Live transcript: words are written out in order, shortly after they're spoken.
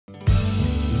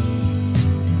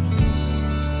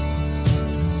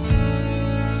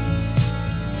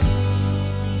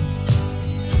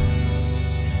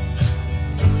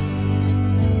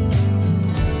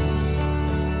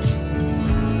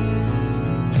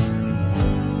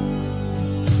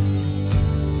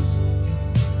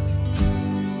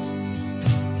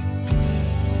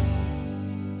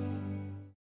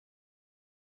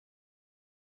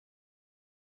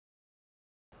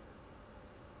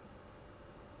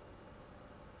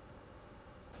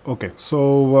Okay,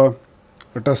 so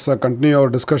let us continue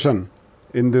our discussion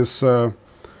in this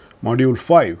module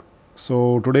 5.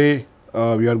 So today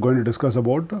we are going to discuss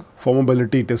about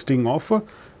formability testing of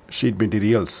sheet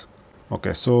materials.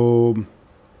 Okay, so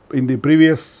in the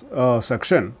previous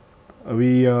section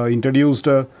we introduced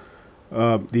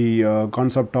the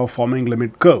concept of forming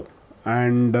limit curve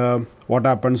and what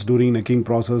happens during necking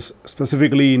process,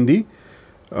 specifically in the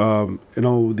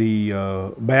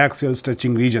biaxial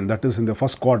stretching region, that is in the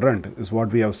first quadrant, is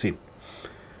what we have seen.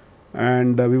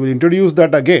 And we will introduce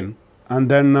that again,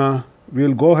 and then we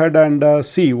will go ahead and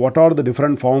see what are the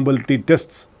different formability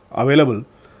tests available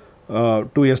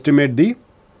to estimate the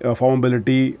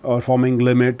formability or forming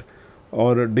limit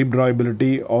or deep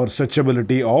drawability or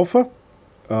stretchability of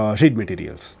sheet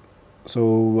materials.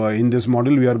 So in this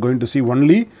module we are going to see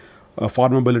only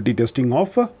formability testing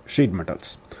of sheet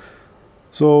metals.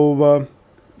 So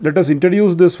let us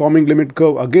introduce this forming limit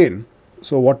curve again.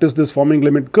 So what is this forming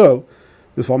limit curve?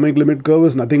 This forming limit curve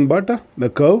is nothing but the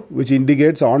curve which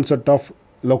indicates onset of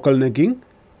local necking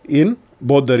in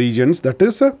both the regions, that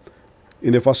is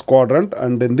in the first quadrant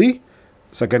and in the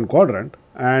second quadrant,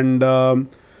 and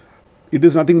it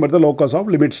is nothing but the locus of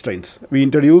limit strains. We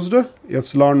introduced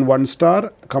epsilon 1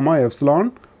 star comma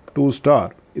epsilon 2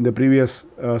 star in the previous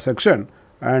section,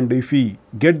 and if we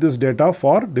get this data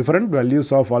for different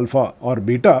values of alpha or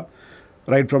beta,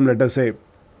 right from, let us say,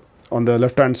 on the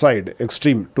left hand side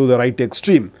extreme to the right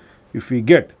extreme, if we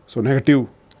get, so negative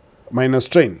minus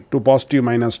strain to positive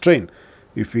minus strain,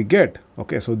 if we get,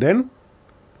 okay, so then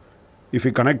if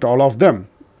we connect all of them,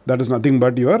 that is nothing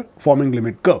but your forming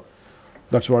limit curve.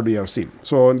 That's what we have seen.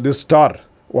 So this star,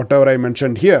 whatever I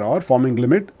mentioned here, are forming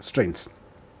limit strains.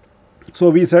 So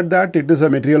we said that it is a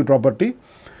material property.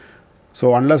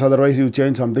 So unless otherwise you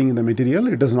change something in the material,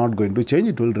 it is not going to change,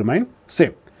 it will remain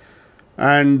same.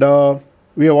 And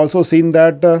we have also seen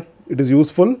that it is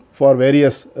useful for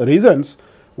various reasons.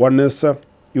 One is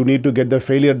you need to get the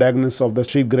failure diagnosis of the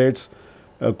sheet grades,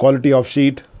 quality of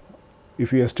sheet.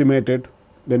 If you estimate it,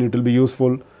 then it will be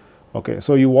useful. Okay,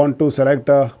 so you want to select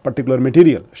a particular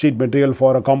material, sheet material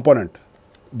for a component,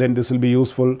 then this will be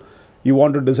useful. You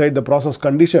want to decide the process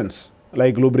conditions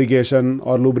like lubrication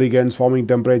or lubricants, forming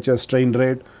temperature, strain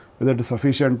rate, whether it is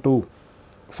sufficient to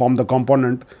form the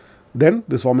component, then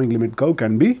this forming limit curve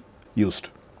can be used.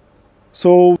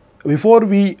 So before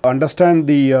we understand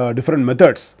the different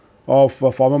methods of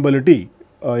formability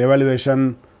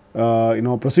evaluation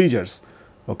procedures,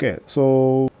 okay,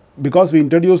 so because we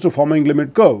introduced a forming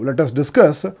limit curve, let us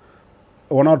discuss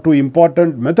one or two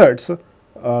important methods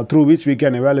through which we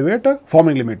can evaluate a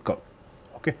forming limit curve.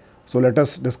 Okay, so let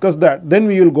us discuss that. Then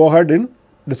we will go ahead in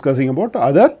discussing about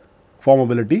other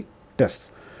formability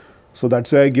tests. So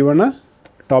that's why I given a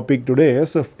topic today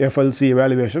is FLC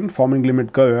evaluation, forming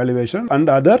limit curve evaluation, and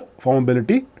other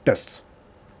formability tests.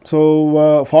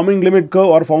 So forming limit curve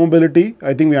or formability,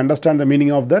 I think we understand the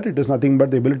meaning of that. It is nothing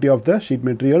but the ability of the sheet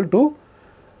material to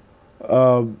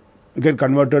get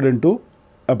converted into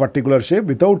a particular shape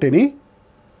without any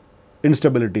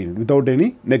instability, without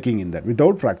any necking in that,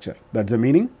 without fracture. That's the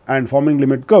meaning, and forming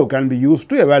limit curve can be used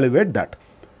to evaluate that.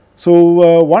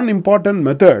 So one important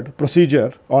method,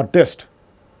 procedure or test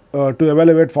to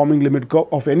evaluate forming limit curve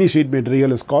of any sheet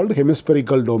material is called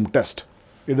hemispherical dome test.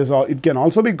 It can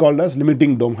also be called as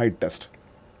limiting dome height test.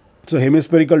 So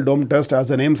hemispherical dome test, as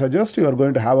the name suggests, you are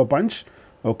going to have a punch,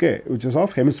 okay, which is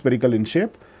of hemispherical in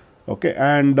shape. Okay,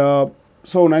 and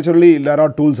so naturally there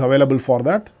are tools available for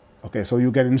that. Okay, so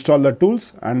you can install the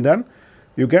tools and then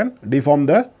you can deform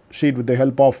the sheet with the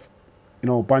help of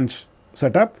punch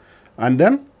setup, and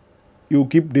then you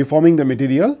keep deforming the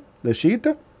material, the sheet,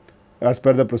 as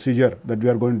per the procedure that we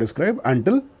are going to describe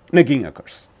until necking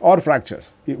occurs or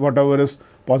fractures. Whatever is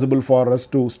possible for us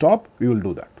to stop, we will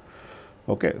do that.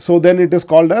 Okay, so then it is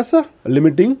called as a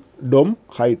limiting dome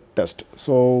height test.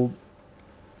 So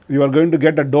you are going to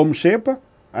get a dome shape,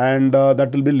 and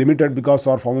that will be limited because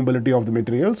of formability of the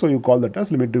material. So you call that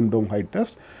as limiting dome height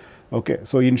test. Okay,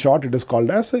 so in short it is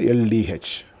called as a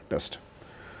LDH test.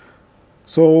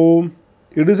 So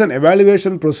it is an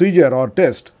evaluation procedure or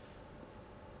test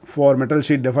for metal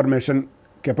sheet deformation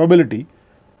capability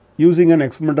using an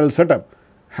experimental setup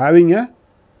having a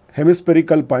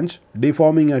hemispherical punch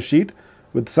deforming a sheet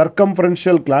with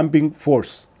circumferential clamping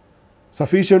force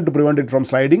sufficient to prevent it from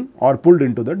sliding or pulled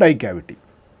into the die cavity.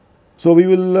 So we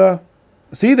will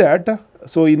see that.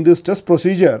 So in this test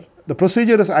procedure, the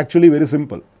procedure is actually very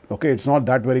simple. Okay, it's not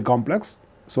that very complex.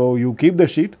 So you keep the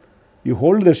sheet, you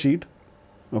hold the sheet,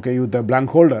 okay, with the blank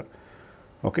holder.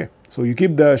 Okay, so you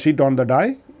keep the sheet on the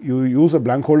die, you use a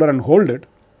blank holder and hold it,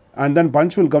 and then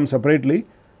punch will come separately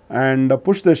and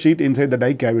push the sheet inside the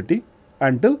die cavity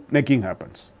until necking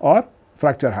happens or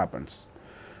fracture happens.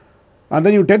 And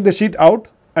then you take the sheet out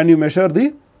and you measure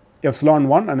the epsilon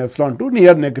 1 and epsilon 2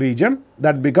 near neck region.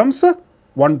 That becomes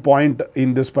 1 point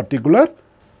in this particular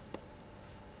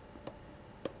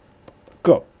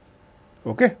curve.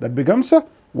 Okay, that becomes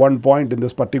 1 point in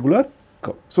this particular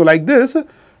curve. So, like this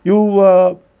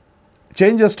you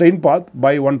change a strain path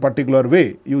by one particular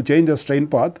way. You change a strain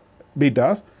path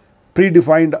betas,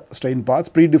 predefined strain paths,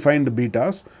 predefined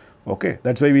betas. Okay,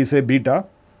 that is why we say beta.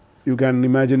 You can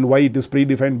imagine why it is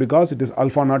predefined, because it is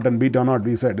alpha naught and beta naught,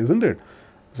 we said, isn't it?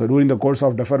 So, during the course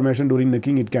of deformation, during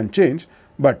necking, it can change,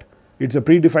 but it is a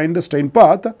predefined strain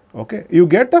path. Okay, you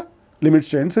get limit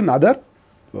strains in other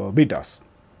betas.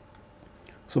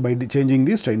 So, by changing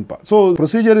the strain path. So,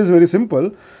 procedure is very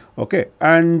simple. Okay,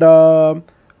 and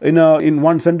in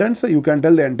one sentence you can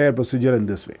tell the entire procedure in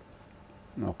this way.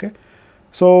 Okay.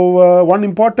 So, one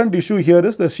important issue here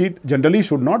is the sheet generally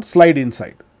should not slide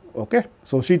inside. Okay.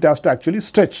 So, sheet has to actually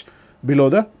stretch below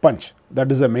the punch.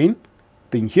 That is the main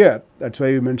thing here. That is why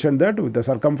we mentioned that with the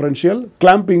circumferential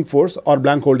clamping force or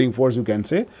blank holding force, you can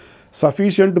say,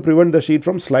 sufficient to prevent the sheet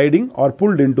from sliding or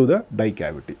pulled into the die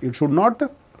cavity. It should not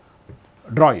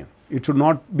draw in, it should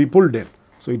not be pulled in.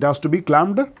 So, it has to be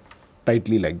clamped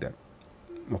tightly like that.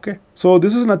 Okay. So,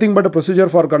 this is nothing but a procedure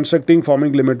for constructing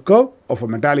forming limit curve of a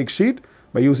metallic sheet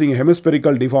by using a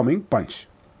hemispherical deforming punch.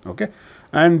 Okay.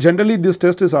 And generally this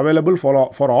test is available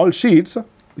for all sheets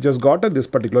which has got this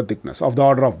particular thickness of the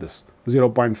order of this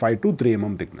 0.5 to 3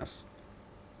 mm thickness.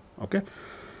 Okay.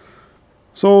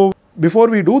 So, before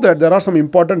we do that, there are some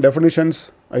important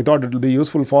definitions I thought it will be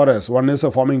useful for us. One is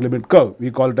a forming limit curve,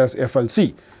 we call it as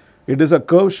FLC. It is a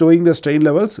curve showing the strain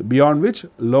levels beyond which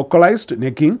localized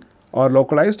necking or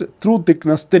localized through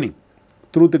thickness thinning.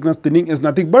 Through thickness thinning is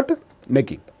nothing but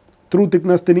necking. Through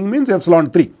thickness thinning means epsilon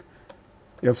 3.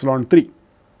 Epsilon 3.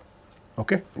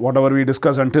 Okay. Whatever we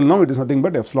discussed until now, it is nothing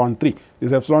but epsilon 3.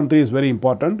 This epsilon 3 is very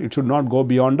important. It should not go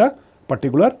beyond a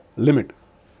particular limit.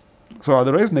 So,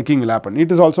 otherwise necking will happen.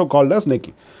 It is also called as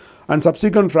necking. And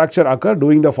subsequent fracture occur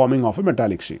during the forming of a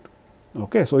metallic sheet.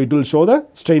 Okay. So, it will show the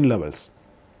strain levels.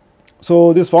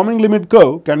 So, this forming limit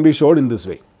curve can be shown in this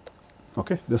way.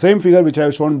 Okay. The same figure which I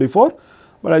have shown before,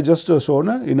 but I just shown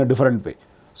in a different way.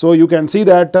 So, you can see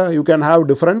that you can have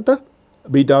different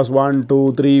betas 1,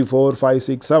 2, 3, 4, 5,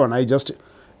 6, 7. I just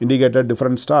indicated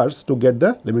different stars to get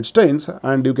the limit strains,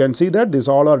 and you can see that these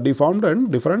all are deformed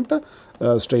and different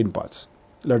strain paths.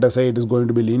 Let us say it is going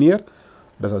to be linear,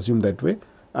 let us assume that way,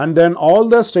 and then all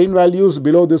the strain values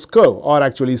below this curve are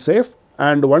actually safe,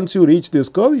 and once you reach this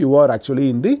curve, you are actually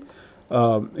in the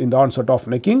onset of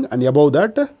necking, and above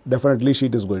that definitely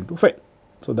sheet is going to fail.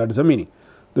 So, that is the meaning.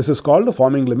 This is called the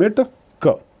forming limit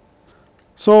curve.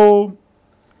 So,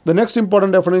 the next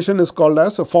important definition is called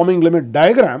as a forming limit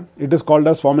diagram. It is called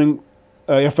as forming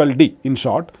FLD in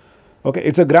short. Okay.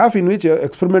 It is a graph in which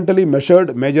experimentally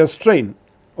measured major strain,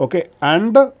 okay,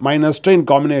 and minor strain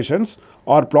combinations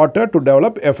are plotted to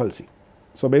develop FLC.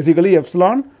 So, basically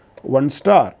epsilon 1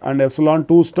 star and epsilon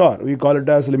 2 star, we call it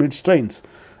as limit strains,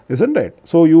 isn't it?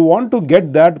 So, you want to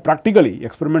get that practically,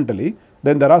 experimentally,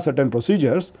 then there are certain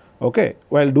procedures. Okay.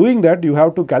 While doing that, you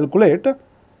have to calculate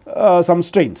some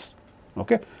strains.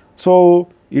 Okay. So,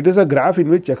 it is a graph in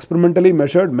which experimentally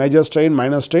measured major strain,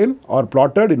 minor strain are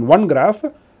plotted in one graph,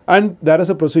 and there is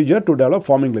a procedure to develop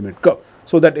forming limit curve.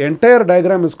 So, that entire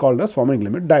diagram is called as forming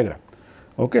limit diagram.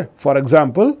 Okay. For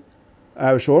example, I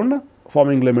have shown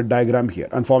forming limit diagram here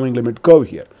and forming limit curve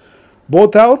here.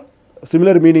 Both have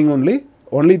similar meaning only.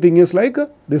 Only thing is like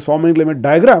this forming limit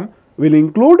diagram will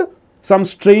include some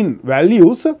strain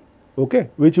values, okay,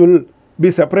 which will be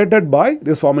separated by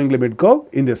this forming limit curve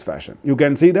in this fashion. You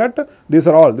can see that these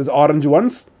are all, these orange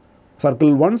ones,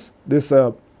 circle ones, this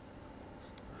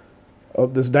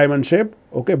this diamond shape,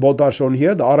 okay, both are shown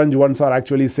here. The orange ones are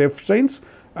actually safe strains,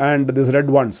 and these red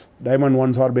ones, diamond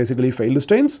ones, are basically failed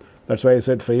strains. That is why I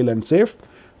said fail and safe.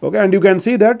 Okay, and you can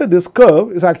see that this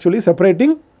curve is actually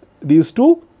separating these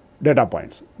two data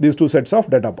points, these two sets of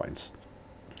data points.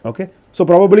 Okay. So,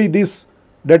 probably these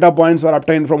data points were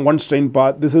obtained from one strain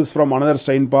path, this is from another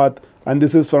strain path, and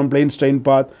this is from plane strain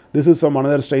path, this is from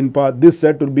another strain path, this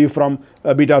set will be from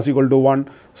beta is equal to 1.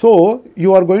 So,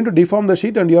 you are going to deform the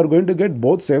sheet and you are going to get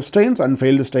both safe strains and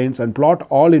failed strains and plot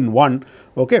all in one,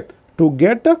 okay, to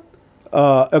get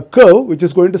a curve which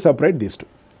is going to separate these two.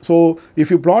 So,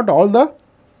 if you plot all the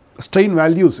strain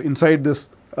values inside this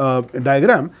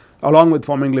diagram along with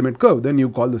forming limit curve, then you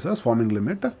call this as forming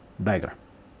limit diagram.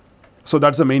 So,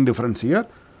 that is the main difference here.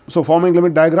 So, forming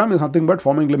limit diagram is nothing but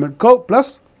forming limit curve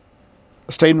plus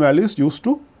strain values used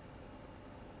to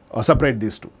separate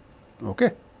these two.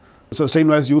 Okay. So, strain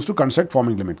was used to construct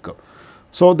forming limit curve.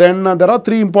 So, then there are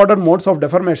three important modes of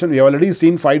deformation. We have already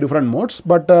seen 5 different modes,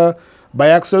 but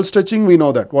biaxial stretching, we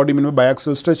know that. What do you mean by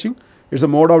biaxial stretching? It is a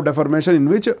mode of deformation in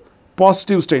which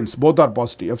positive strains, both are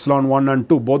positive, epsilon 1 and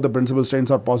 2, both the principal strains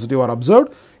are positive, are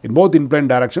observed in both in-plane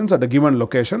directions at a given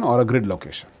location or a grid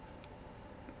location.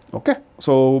 Okay.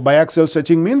 So, biaxial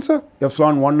stretching means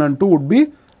epsilon 1 and 2 would be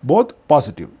both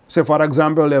positive. Say for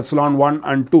example, epsilon 1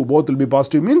 and 2 both will be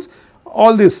positive means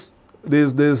all this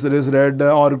is red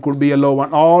or it could be yellow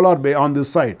one, all are on this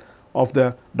side of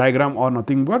the diagram or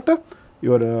nothing but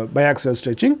your biaxial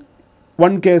stretching.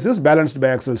 One case is balanced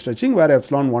biaxial stretching where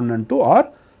epsilon 1 and 2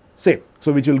 are same.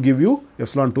 So, which will give you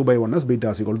epsilon 2 by 1 as beta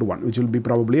is equal to 1, which will be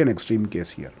probably an extreme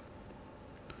case here.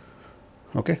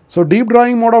 Okay. So, deep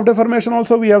drawing mode of deformation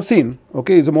also we have seen,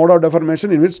 okay, is a mode of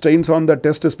deformation in which strains on the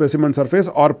test specimen surface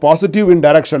are positive in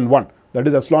direction 1. That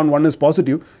is epsilon 1 is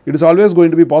positive, it is always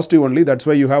going to be positive only, that is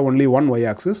why you have only one y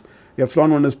axis.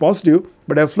 Epsilon 1 is positive,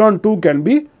 but epsilon 2 can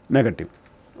be negative.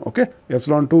 Okay.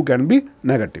 Epsilon 2 can be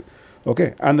negative.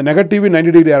 Okay. And the negative in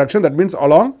 90 degree direction, that means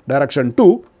along direction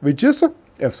 2, which is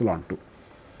epsilon 2.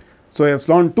 So,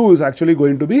 epsilon 2 is actually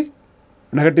going to be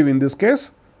negative in this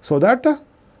case, so that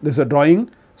this drawing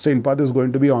strain path is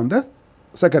going to be on the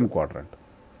second quadrant.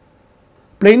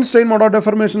 Plane strain mode of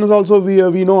deformation is also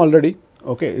we know already.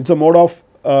 Okay, it is a mode of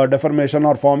deformation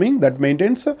or forming that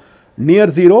maintains near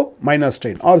 0 minus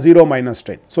strain or 0 minus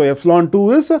strain. So, epsilon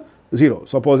 2 is 0.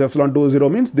 Suppose epsilon 2 is 0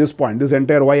 means this point, this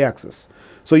entire y axis.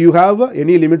 So, you have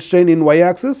any limit strain in y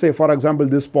axis, say for example,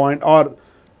 this point or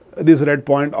this red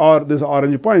point or this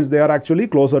orange points, they are actually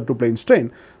closer to plane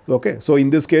strain. Okay. So, in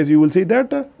this case you will see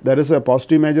that there is a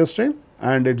positive major strain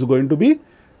and it is going to be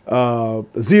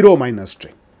 0 minus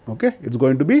strain. Okay. It is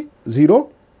going to be 0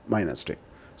 minus strain.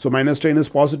 So, minus strain is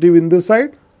positive in this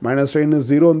side, minus strain is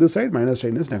 0 on this side, minus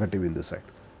strain is negative in this side.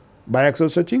 Biaxial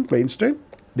stretching, plane strain,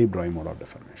 deep drawing mode of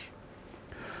deformation.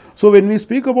 So, when we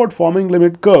speak about forming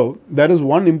limit curve, there is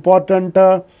one important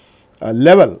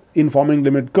level in forming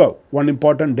limit curve, one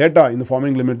important data in the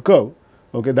forming limit curve,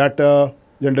 okay, that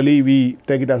generally we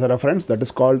take it as a reference, that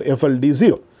is called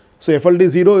FLD0. So,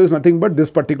 FLD0 is nothing but this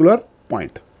particular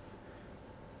point.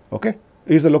 Okay.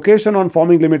 It is a location on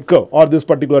forming limit curve or this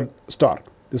particular star.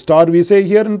 The star we say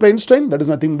here in plane strain, that is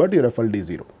nothing but your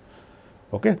FLD0.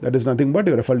 Okay. That is nothing but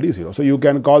your FLD0. So, you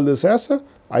can call this as,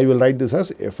 I will write this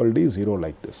as FLD0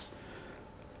 like this.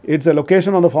 It is a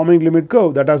location on the forming limit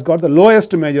curve that has got the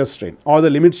lowest major strain or the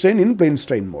limit strain in plane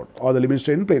strain mode or the limit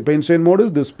strain in plane strain mode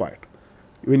is this part.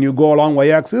 When you go along y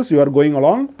axis, you are going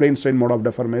along plane strain mode of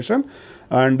deformation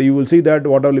and you will see that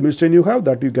whatever limit strain you have,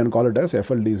 that you can call it as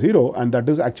FLD0, and that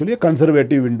is actually a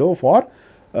conservative window for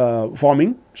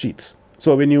forming sheets.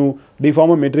 So, when you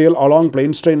deform a material along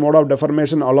plane strain mode of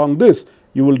deformation along this,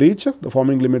 you will reach the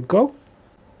forming limit curve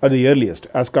at the earliest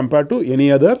as compared to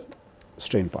any other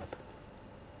strain path,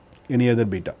 any other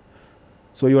beta.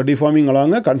 So, you are deforming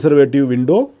along a conservative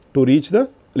window to reach the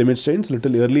limit strains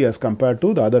little early as compared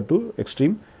to the other two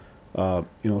extreme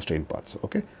strain paths.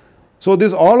 Okay. So,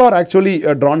 these all are actually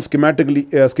drawn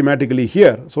schematically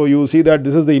here. So, you see that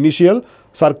this is the initial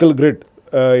circle grid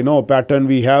pattern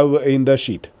we have in the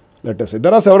sheet. Let us say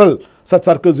there are several such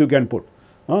circles you can put.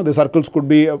 The circles could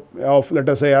be of let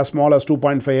us say as small as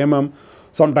 2.5 mm.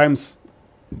 Sometimes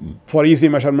for easy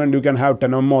measurement you can have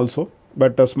 10 mm also,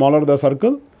 but smaller the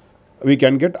circle, we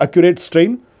can get accurate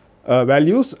strain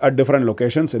values at different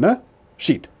locations in a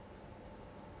sheet.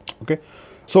 Okay.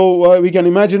 So, we can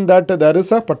imagine that there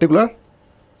is a particular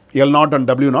L0 and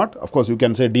W0, of course, you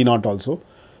can say D0 also.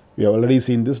 We have already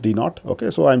seen this D0.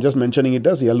 Okay. So, I am just mentioning it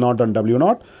as L0 and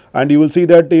W0, and you will see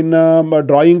that in a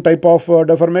drawing type of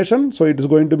deformation. So, it is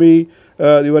going to be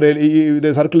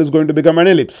the circle is going to become an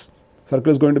ellipse.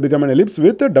 Circle is going to become an ellipse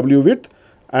with W width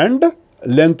and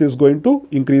length is going to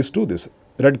increase to this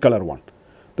red color one.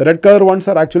 The red color ones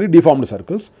are actually deformed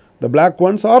circles. The black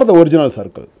ones are the original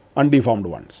circle, undeformed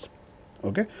ones.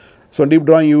 Okay. So, in deep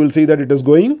drawing you will see that it is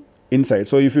going inside.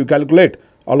 So, if you calculate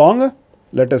along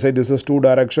let us say this is 2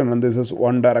 direction and this is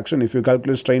 1 direction, if you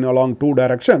calculate strain along 2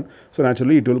 direction, so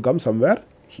naturally it will come somewhere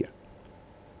here.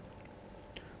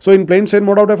 So, in plane strain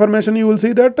mode of deformation you will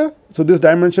see that so this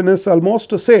dimension is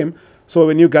almost same. So,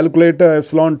 when you calculate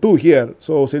epsilon 2 here,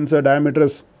 so since the diameter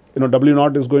is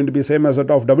W0 is going to be same as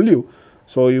that of W,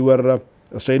 so your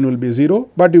strain will be 0,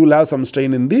 but you will have some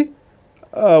strain in the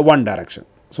 1 direction.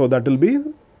 So, that will be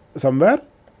somewhere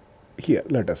here,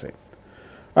 let us say.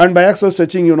 And by biaxial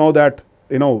stretching, you know that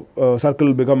circle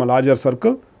will become a larger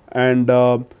circle, and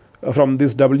from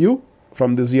this W,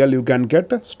 from this L you can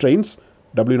get strains.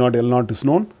 W0, L0 is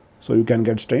known. So, you can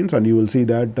get strains and you will see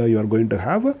that you are going to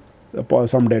have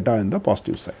some data in the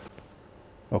positive side.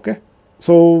 Okay.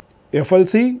 So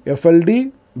FLC,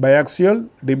 FLD, biaxial,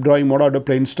 deep drawing mode or the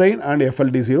plane strain, and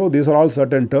FLD0, these are all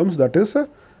certain terms that is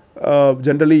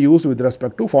generally used with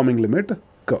respect to forming limit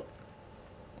curve.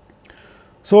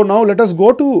 So now let us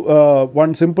go to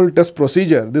one simple test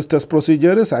procedure. This test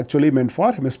procedure is actually meant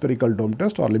for hemispherical dome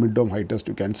test or limit dome height test,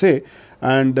 you can say.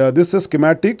 And this is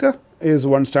schematic is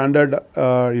one standard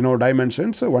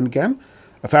dimensions one can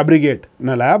fabricate in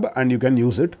a lab, and you can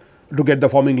use it to get the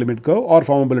forming limit curve or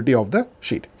formability of the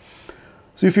sheet.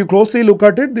 So if you closely look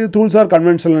at it, the tools are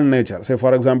conventional in nature. Say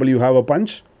for example, you have a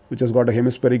punch which has got a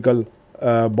hemispherical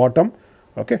bottom,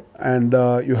 okay, and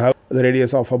you have the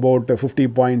radius of about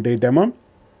 50.8 mm.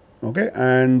 Okay,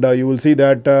 and you will see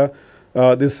that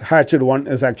this hatched one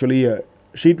is actually a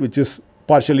sheet which is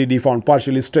partially deformed,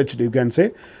 partially stretched, you can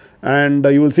say, and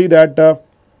you will see that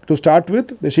to start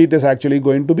with, the sheet is actually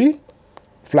going to be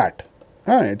flat.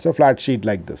 It's a flat sheet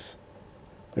like this.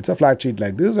 It's a flat sheet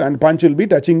like this, and punch will be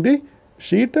touching the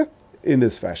sheet in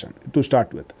this fashion to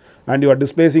start with, and you are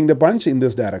displacing the punch in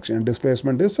this direction, and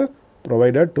displacement is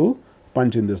provided to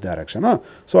punch in this direction.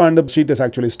 So, and the sheet is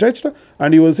actually stretched,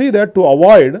 and you will see that to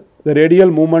avoid the radial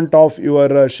movement of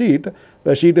your sheet,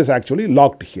 the sheet is actually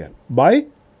locked here by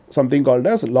something called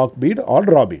as lock bead or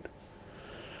draw bead.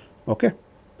 Okay,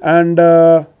 and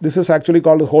this is actually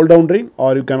called hold down ring,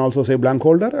 or you can also say blank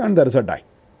holder, and there is a die.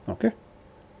 Okay,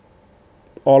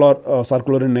 all are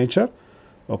circular in nature.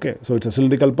 Okay, so it's a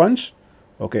cylindrical punch.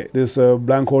 Okay, this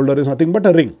blank holder is nothing but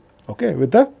a ring. Okay,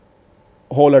 with a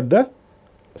hole at the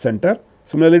center.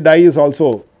 Similarly, die is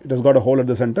also, it has got a hole at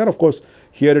the center. Of course,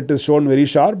 here it is shown very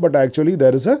sharp, but actually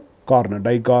there is a corner,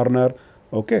 die corner.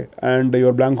 Okay, and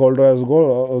your blank holder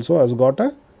also has got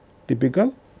a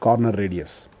typical corner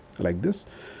radius like this,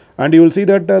 and you will see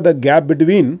that the gap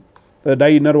between the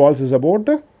die inner walls is about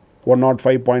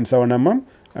 105.7 mm,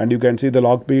 and you can see the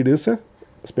lock bead is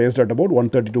spaced at about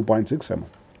 132.6 mm.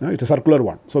 Now, it's a circular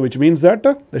one, so which means that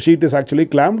the sheet is actually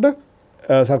clamped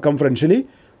circumferentially.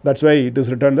 That's why it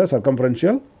is written the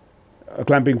circumferential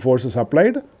clamping force is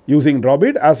applied using draw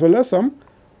bead as well as some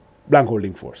blank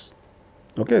holding force.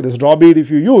 Okay, this draw bead,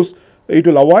 if you use, it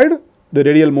will avoid the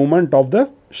radial movement of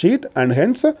the sheet, and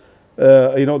hence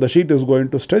the sheet is going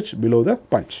to stretch below the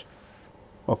punch.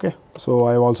 Okay, so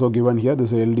I have also given here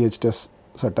this LDH test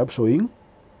setup showing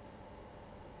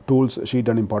tools, sheet,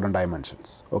 and important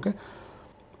dimensions. Okay,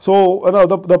 so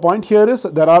the point here is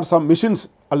there are some machines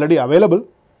already available.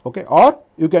 Okay, or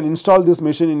you can install this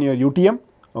machine in your UTM.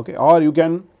 Okay, or you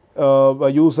can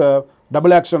use a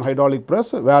double action hydraulic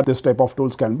press where this type of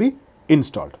tools can be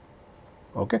installed.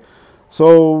 Okay,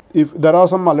 so if there are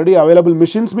some already available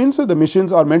machines, means the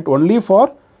machines are meant only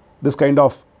for this kind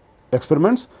of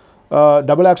experiments.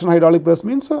 Double action hydraulic press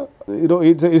means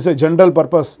it's a general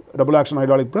purpose double action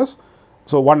hydraulic press.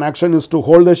 So one action is to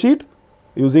hold the sheet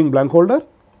using blank holder,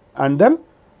 and then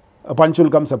a punch will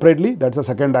come separately. That's a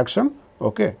second action.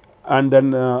 Okay, and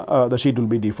then the sheet will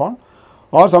be deformed.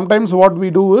 Or sometimes what we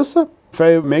do is, if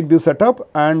I make this setup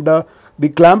and the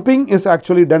clamping is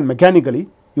actually done mechanically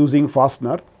using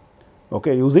fastener.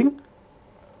 Okay, using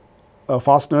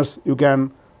fasteners you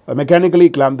can mechanically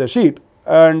clamp the sheet,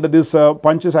 and this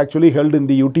punch is actually held in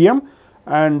the UTM,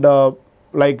 and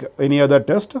like any other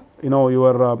test,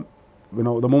 your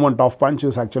the movement of punch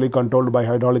is actually controlled by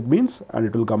hydraulic means, and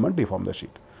it will come and deform the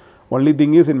sheet. Only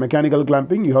thing is, in mechanical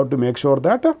clamping you have to make sure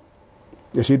that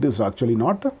the sheet is actually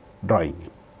not drawing.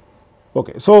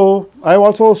 Okay, so I have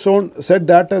also said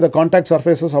that the contact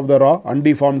surfaces of the raw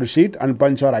undeformed sheet and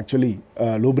punch are actually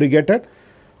lubricated.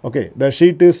 Okay, the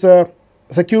sheet is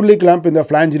securely clamped in the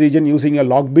flange region using a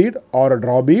lock bead or a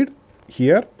draw bead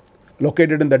here,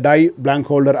 located in the die blank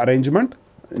holder arrangement,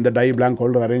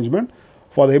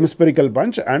 for the hemispherical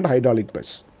punch and hydraulic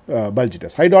bulge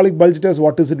test. Hydraulic bulge test,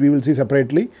 what is it, we will see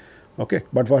separately. Okay,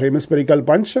 but for hemispherical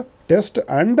punch test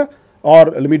and or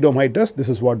limit dome height test, this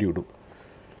is what you do.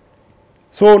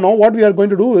 So now what we are going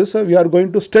to do is, we are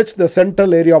going to stretch the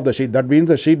central area of the sheet. That means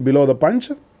the sheet below the punch,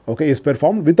 okay, is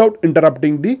performed without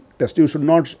interrupting the test. You should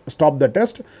not stop the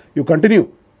test. You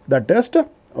continue the test,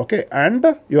 okay, and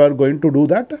you are going to do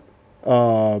that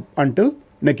until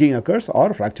necking occurs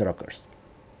or fracture occurs.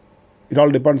 It all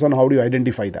depends on how do you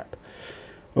identify that.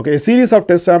 Okay, a series of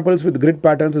test samples with grid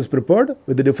patterns is prepared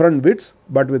with the different widths,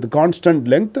 but with constant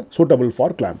length suitable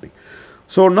for clamping.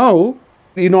 So now,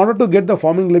 in order to get the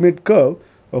forming limit curve,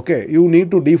 okay, you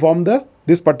need to deform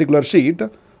this particular sheet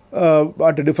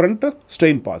at different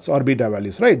strain paths or beta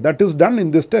values, right? That is done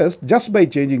in this test just by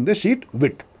changing the sheet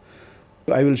width.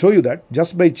 I will show you that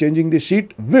just by changing the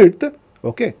sheet width,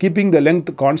 okay, keeping the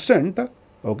length constant,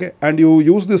 okay, and you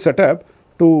use this setup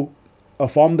to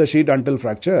form the sheet until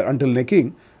fracture, until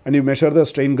necking, and you measure the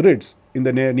strain grids in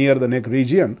the near the neck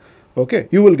region, okay,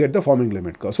 you will get the forming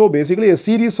limit curve. So basically a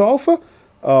series of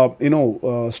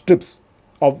strips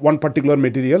of one particular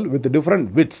material with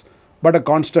different widths but a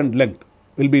constant length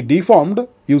will be deformed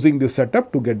using this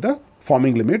setup to get the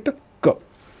forming limit curve.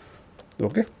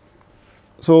 Okay.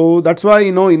 So that's why,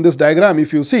 in this diagram,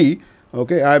 if you see,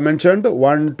 okay, I mentioned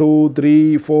 1, 2,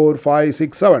 3, 4, 5,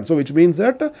 6, 7. So which means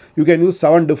that you can use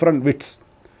 7 different widths.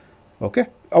 Okay.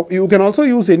 You can also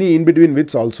use any in between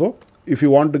widths also. If you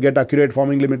want to get accurate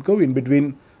forming limit curve, in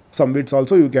between some widths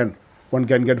also one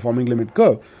can get forming limit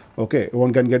curve. Okay,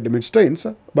 one can get limit strains,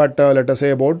 but let us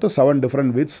say about the 7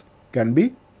 different widths can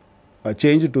be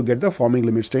changed to get the forming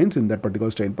limit strains in that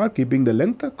particular strain path, keeping the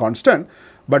length constant,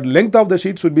 but length of the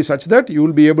sheet should be such that you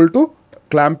will be able to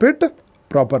clamp it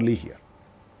properly here.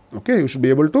 Okay, you should be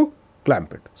able to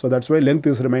clamp it. So that's why length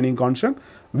is remaining constant,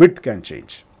 width can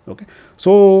change. Okay,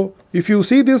 so if you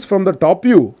see this from the top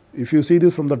view,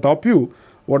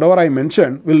 whatever I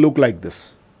mentioned will look like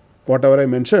this. Whatever I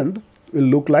mentioned will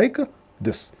look like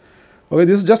this. Okay,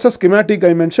 this is just a schematic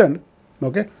I mentioned.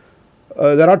 Okay,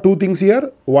 there are 2 things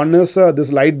here. One is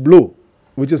this light blue,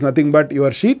 which is nothing but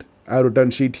your sheet. I have written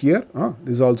sheet here.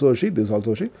 This is also a sheet. This is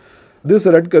also a sheet. This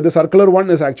the circular one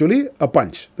is actually a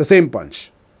punch, the same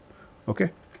punch.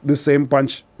 Okay, this same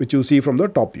punch which you see from the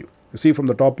top view. You see from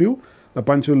the top view, the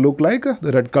punch will look like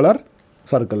the red color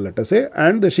circle, let us say,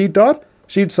 and the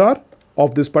sheets are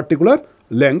of this particular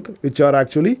length, which are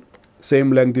actually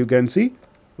same length. You can see.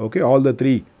 Okay, all the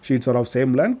 3 sheets are of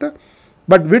same length,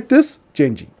 but width is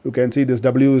changing. You can see this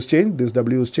W is changed, this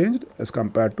W is changed as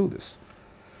compared to this.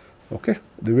 Okay,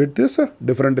 the width is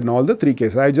different in all the 3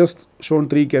 cases. I just shown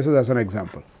 3 cases as an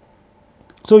example.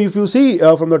 So if you see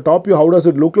from the top view, how does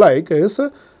it look like is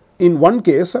in one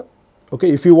case, okay,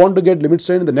 if you want to get limit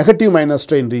strain in the negative minus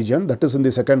strain region, that is in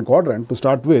the second quadrant to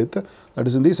start with, that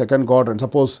is in the second quadrant.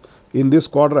 Suppose in this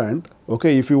quadrant,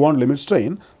 okay, if you want limit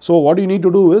strain, so what you need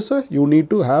to do is you need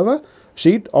to have a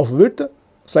sheet of width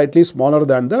slightly smaller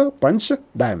than the punch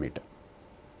diameter.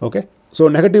 Okay, so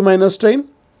negative minus strain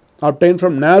obtained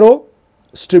from narrow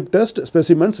strip test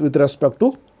specimens with respect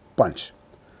to punch.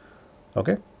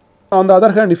 Okay. On the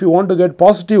other hand, if you want to get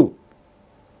positive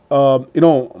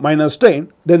minus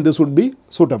strain, then this would be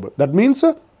suitable. That means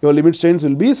your limit strains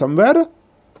will be somewhere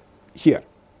here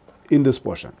in this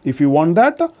portion. If you want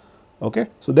that, okay,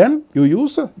 so then you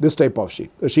use this type of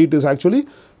sheet. The sheet is actually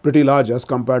pretty large as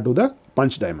compared to the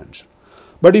punch dimension.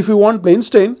 But if you want plain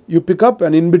strain, you pick up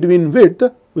an in-between width,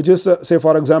 which is say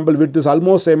for example, width is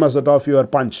almost same as that of your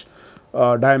punch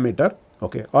diameter,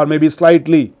 okay, or maybe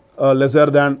slightly lesser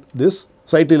than this,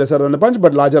 slightly lesser than the punch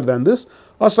but larger than this,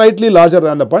 or slightly larger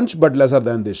than the punch but lesser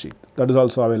than this sheet. That is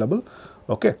also available.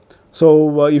 Okay,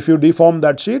 so if you deform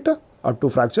that sheet up to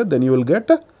fracture, then you will get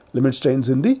limit strains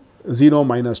in the xeno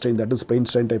minor strain, that is plain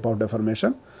strain type of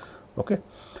deformation. Okay,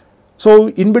 so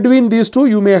in between these two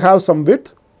you may have some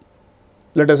width.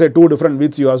 Let us say 2 different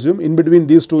widths you assume. In between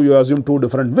these 2 you assume 2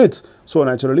 different widths. So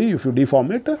naturally if you deform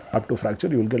it up to fracture,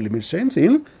 you will get limit strains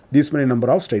in this many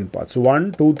number of strain paths. So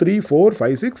 1, 2, 3, 4,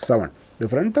 5, 6, 7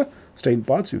 different strain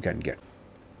paths you can get.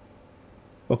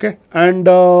 Okay, and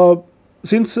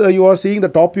since you are seeing the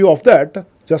top view of that,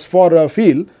 just for a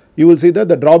feel, you will see that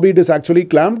the draw bead is actually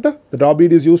clamped. The draw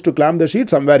bead is used to clamp the sheet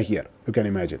somewhere here. You can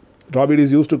imagine. Draw bead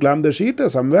is used to clamp the sheet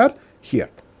somewhere here.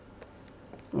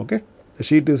 Okay. The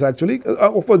sheet is actually,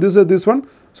 of course this is this one,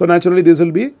 so naturally this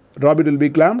will be, draw bead will be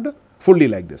clamped fully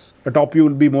like this. The top view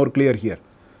will be more clear here.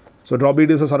 So draw bead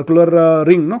is a circular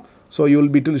ring, no? So you will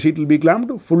be, the sheet will be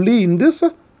clamped fully in this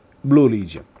blue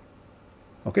region.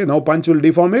 Okay, now punch will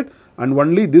deform it and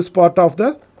only this part of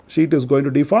the sheet is going to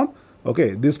deform.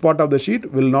 Okay, this part of the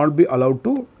sheet will not be allowed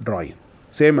to draw in,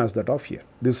 same as that of here.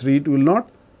 This sheet will not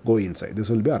go inside,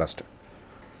 this will be arrested.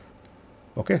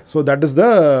 Okay, so that is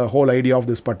the whole idea of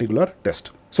this particular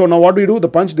test. So now what we do, the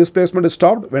punch displacement is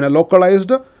stopped when a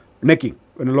localized necking,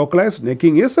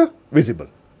 is visible.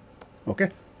 Okay,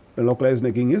 when localized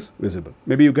necking is visible.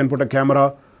 Maybe you can put a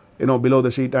camera, below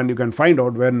the sheet and you can find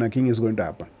out where necking is going to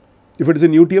happen. If it is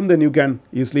in UTM, then you can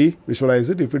easily visualize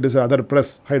it. If it is other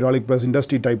press, hydraulic press,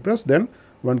 industry type press, then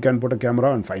one can put a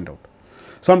camera and find out.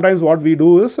 Sometimes what we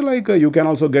do is like you can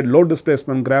also get load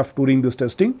displacement graph during this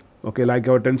testing. Okay, like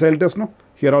our tensile test, no?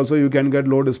 Here also you can get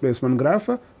load displacement graph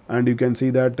and you can see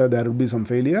that there will be some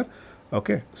failure.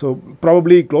 Okay, so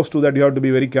probably close to that you have to be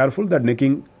very careful that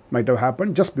necking might have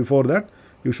happened just before that.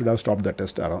 You should have stopped the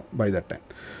test around by that time.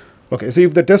 Okay, so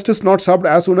if the test is not stopped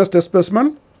as soon as test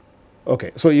specimen,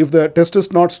 okay, so if the test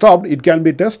is not stopped, it can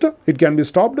be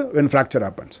stopped when fracture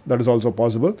happens. That is also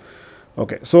possible.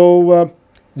 Okay, so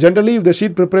generally if the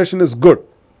sheet preparation is good,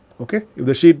 okay,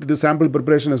 if the sample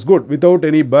preparation is good without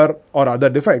any burr or other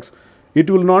defects, it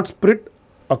will not split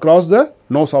across the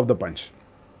nose of the punch.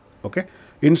 Okay.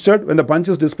 Instead, when the punch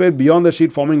is displayed beyond the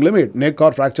sheet forming limit, neck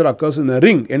or fracture occurs in a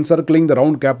ring encircling the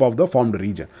round cap of the formed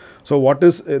region. So what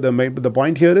is the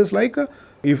point here is like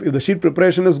if the sheet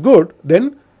preparation is good,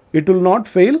 then it will not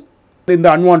fail in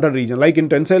the unwanted region. Like in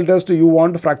tensile test, you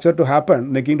want fracture to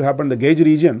happen, necking to happen in the gauge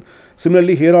region.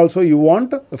 Similarly, here also you want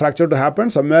the fracture to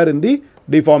happen somewhere in the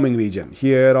deforming region,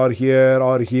 here or here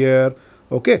or here,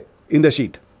 okay, in the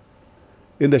sheet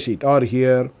or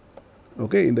here,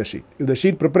 okay, in the sheet. If the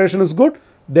sheet preparation is good,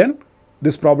 then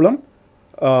this problem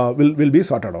will be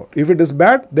sorted out. If it is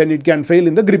bad, then it can fail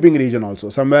in the gripping region also.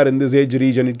 Somewhere in this edge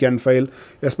region it can fail,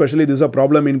 especially this is a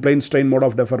problem in plane strain mode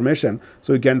of deformation.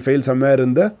 So it can fail somewhere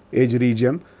in the edge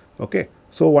region. Okay.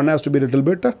 So one has to be a little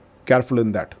bit careful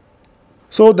in that.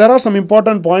 So there are some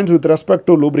important points with respect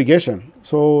to lubrication.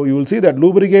 So you will see that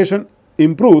lubrication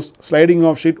improves sliding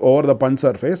of sheet over the punch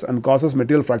surface and causes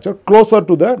material fracture closer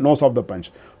to the nose of the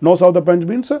punch. Nose of the punch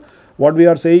means what we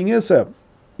are saying is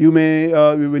you may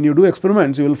when you do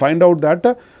experiments, you will find out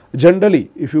that generally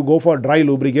if you go for dry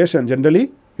lubrication,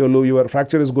 generally your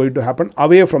fracture is going to happen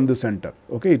away from the center.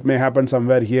 Okay, it may happen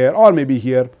somewhere here or maybe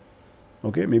here,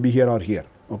 okay, maybe here or here.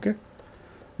 Okay,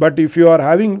 but if you are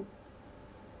having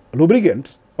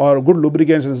lubricants or good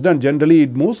lubrication is done, generally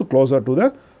it moves closer to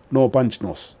the punch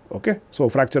nose. Okay, so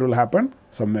fracture will happen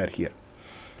somewhere here.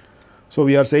 So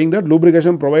we are saying that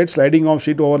lubrication provides sliding of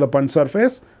sheet over the punch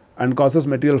surface and causes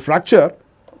material fracture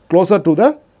closer to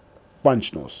the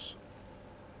punch nose.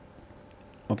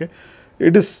 Okay,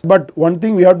 it is, but one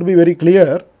thing we have to be very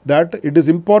clear that it is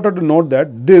important to note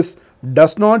that this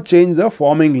does not change the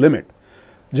forming limit.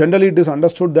 Generally, it is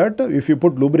understood that if you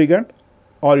put lubricant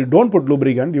or you don't put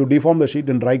lubricant, you deform the sheet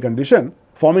in dry condition,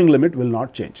 forming limit will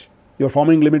not change. Your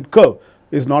forming limit curve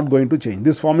is not going to change.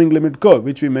 This forming limit curve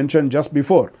which we mentioned just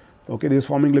before, okay, this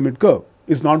forming limit curve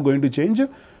is not going to change,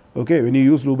 okay, when you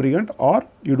use lubricant or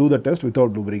you do the test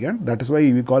without lubricant. That is why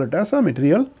we call it as a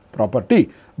material property.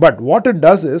 But what it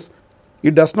does is,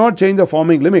 it does not change the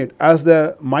forming limit as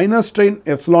the minor strain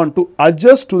epsilon 2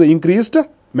 adjusts to the increased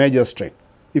major strain.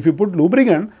 If you put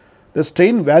lubricant, the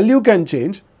strain value can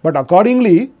change, but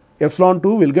accordingly epsilon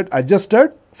 2 will get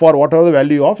adjusted for whatever the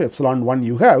value of epsilon 1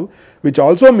 you have, which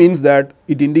also means that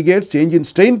it indicates change in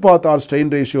strain path or strain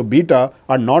ratio beta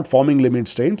and not forming limit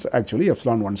strains, actually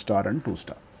epsilon 1 star and 2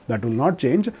 star. That will not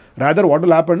change. Rather, what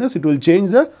will happen is it will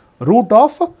change the route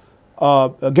of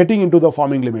getting into the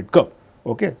forming limit curve.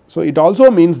 Okay. So it also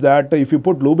means that if you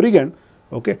put lubricant,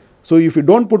 okay, so if you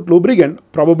don't put lubricant,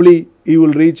 probably you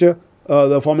will reach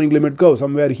the forming limit curve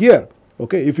somewhere here.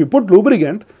 Okay. If you put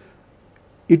lubricant,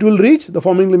 it will reach the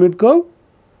forming limit curve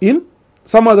in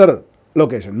some other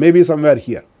location, maybe somewhere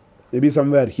here,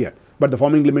 but the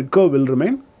forming limit curve will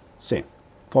remain same.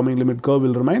 Forming limit curve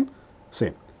will remain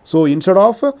same. So instead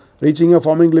of reaching a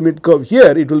forming limit curve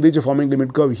here, it will reach a forming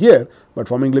limit curve here, but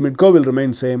forming limit curve will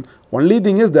remain same. Only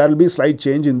thing is there will be slight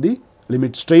change in the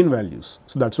limit strain values.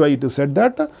 So that's why it is said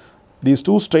that these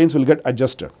two strains will get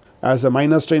adjusted as a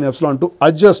minor strain epsilon 2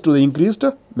 adjusts to the increased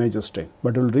major strain,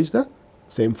 but it will reach the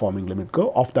same forming limit curve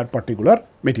of that particular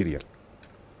material.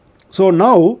 So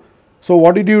now, so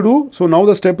what did you do? So now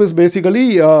the step is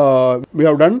basically we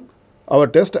have done our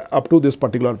test up to this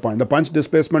particular point. The punch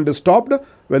displacement is stopped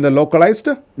when the localized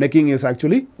necking is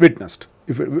actually witnessed,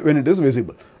 when it is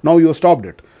visible. Now you have stopped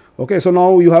it. Okay, so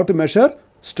now you have to measure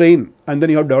strain and then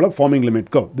you have to develop forming limit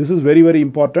curve. This is very, very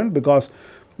important because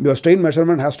your strain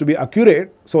measurement has to be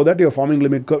accurate so that your forming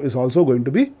limit curve is also going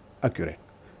to be accurate.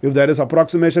 If there is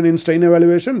approximation in strain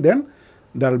evaluation, then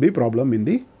there will be problem in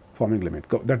the forming limit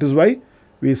curve. That is why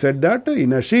we said that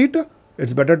in a sheet,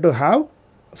 it's better to have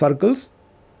circles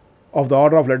of the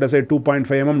order of, let us say, 2.5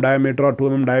 mm diameter or 2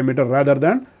 mm diameter rather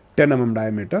than 10 mm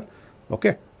diameter.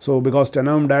 Okay. So because 10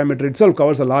 mm diameter itself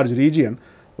covers a large region,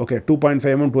 okay, 2.5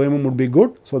 mm, 2 mm would be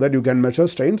good so that you can measure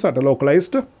strains at a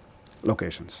localized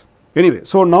locations. Anyway,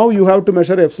 so now you have to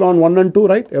measure epsilon 1 and 2,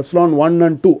 right? Epsilon 1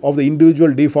 and 2 of the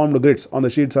individual deformed grids on the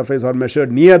sheet surface are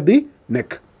measured near the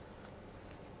neck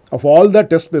of all the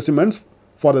test specimens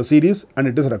for the series, and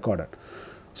it is recorded.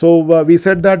 So we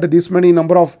said that this many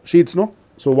number of sheets, no?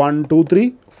 So 1, 2,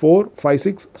 3, 4, 5,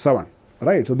 6, 7,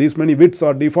 right? So these many widths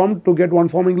are deformed to get one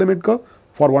forming limit curve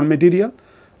for one material,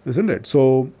 isn't it?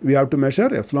 So we have to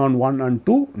measure epsilon 1 and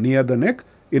 2 near the neck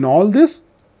in all these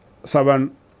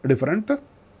 7 different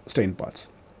strain paths.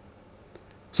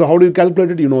 So how do you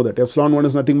calculate it? You know that epsilon 1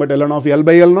 is nothing but ln of L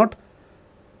by L naught.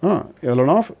 Ln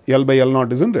of L by L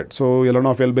naught, isn't it? So ln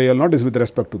of L by L naught is with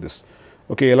respect to this.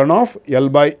 Okay, ln of L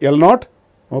by L naught,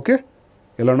 Okay,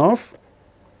 ln of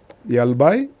L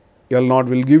by L naught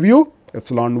will give you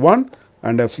epsilon 1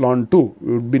 and epsilon 2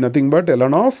 would be nothing but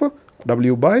ln of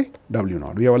W by W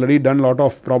naught. We have already done a lot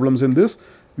of problems in this.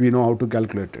 We know how to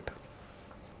calculate it.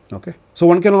 Okay. So,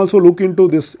 one can also look into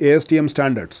this ASTM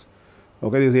standards.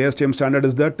 Okay, this ASTM standard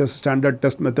is the standard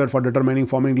test method for determining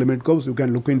forming limit curves. You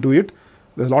can look into it.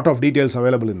 There is a lot of details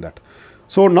available in that.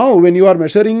 So, now when you are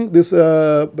measuring this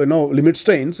limit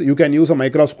strains, you can use a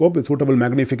microscope with suitable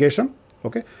magnification.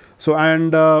 Okay. So,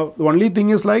 and the only thing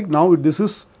is like now this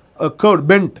is a curved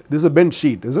bent, this is a bent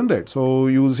sheet, isn't it? So,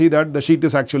 you will see that the sheet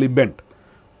is actually bent.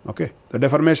 Okay. The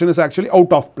deformation is actually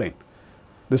out of plane.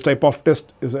 This type of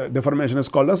test is a deformation is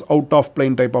called as out of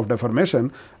plane type of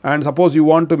deformation. And suppose you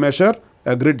want to measure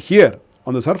a grid here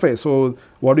on the surface. So,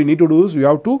 what you need to do is you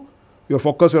have to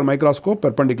focus your microscope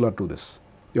perpendicular to this.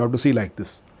 You have to see like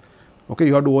this. Okay,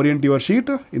 you have to orient your sheet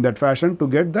in that fashion to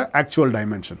get the actual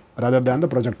dimension rather than the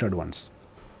projected ones.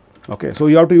 Okay, so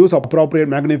you have to use appropriate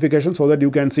magnification so that you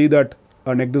can see that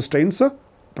neck strains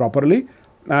properly.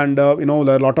 And there are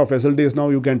a lot of facilities now.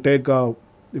 You can take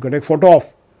photo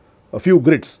of a few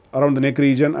grids around the neck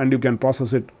region and you can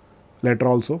process it later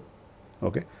also.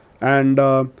 Okay, and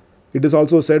it is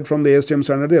also said from the ASTM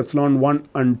standard the epsilon 1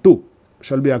 and 2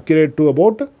 shall be accurate to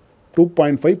about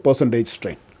 2.5%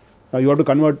 strain. You have to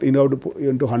convert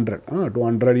into 100. To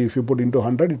 100, if you put into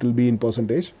 100, it will be in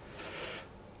percentage.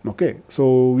 Okay,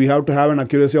 so we have to have an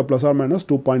accuracy of plus or minus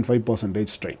 2.5%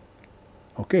 strain.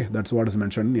 Okay, that's what is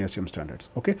mentioned in ASTM standards.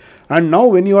 Okay, and now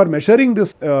when you are measuring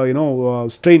this,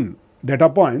 strain data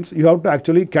points, you have to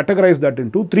actually categorize that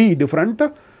into 3 different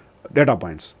data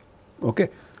points. Okay,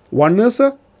 one is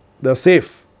the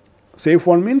safe. Safe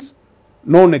one means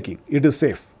no necking. It is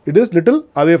safe. It is little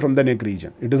away from the neck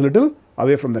region. It is little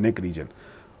away from the neck region.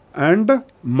 And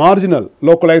marginal,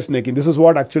 localized necking. This is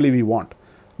what actually we want.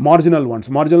 Marginal ones.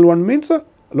 Marginal one means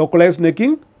localized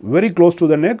necking very close to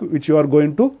the neck, which you are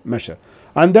going to measure.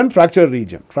 And then fracture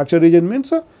region. Fracture region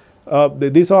means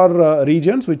these are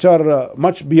regions which are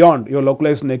much beyond your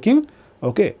localized necking.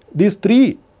 Okay, these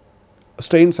 3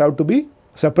 strains have to be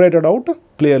separated out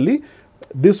clearly.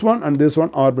 This one and this one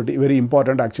are very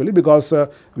important actually, because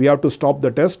we have to stop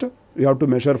the test. We have to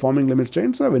measure forming limit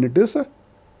strains when it is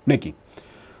necking.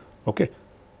 Okay.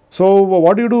 So,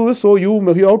 what you do is, so you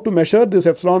have to measure this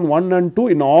epsilon 1 and 2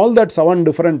 in all that 7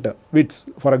 different widths,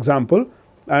 for example,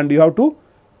 and you have to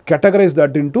categorize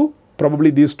that into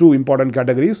probably these 2 important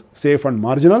categories, safe and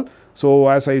marginal. So,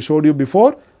 as I showed you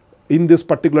before, in this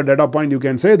particular data point, you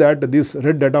can say that these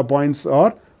red data points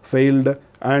are failed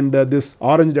and this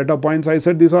orange data points, I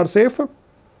said these are safe,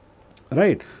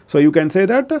 right. So, you can say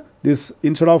that this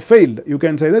instead of failed, you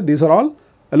can say that these are all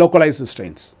localized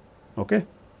strains, okay,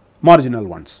 marginal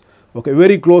ones, okay,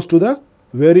 very close to the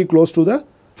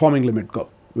forming limit curve,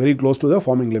 very close to the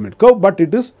forming limit curve, but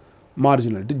it is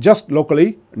marginal, it is just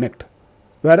locally necked,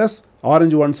 whereas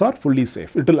orange ones are fully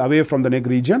safe, little away from the neck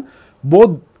region.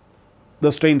 Both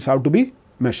the strains have to be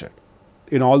measured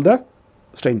in all the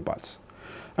strain paths.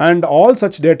 And all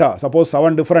such data, suppose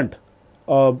 7 different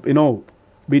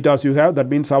betas you have, that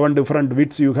means 7 different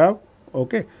widths you have.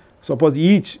 Okay, suppose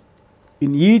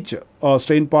in each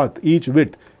strain path, each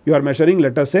width, you are measuring,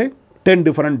 let us say 10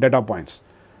 different data points.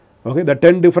 Okay, the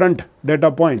 10 different data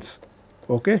points,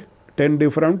 okay, 10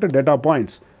 different data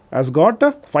points has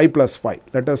got 5 plus 5.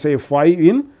 Let us say 5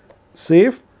 in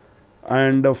safe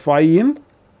and 5 in,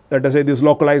 let us say this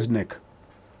localized neck,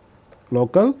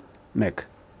 local neck.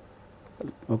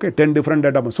 Okay, 10 different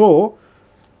data points. So,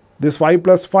 this 5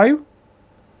 plus 5,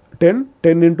 10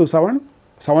 into 7,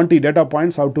 70 data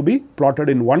points have to be plotted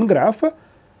in one graph,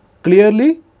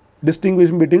 clearly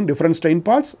distinguishing between different strain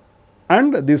paths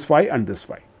and this 5 and this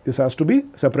 5. This has to be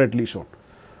separately shown.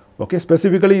 Okay,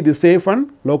 specifically the safe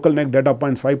and local neck data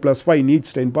points 5 plus 5 in each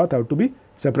strain path have to be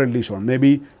separately shown.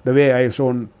 Maybe the way I have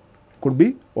shown could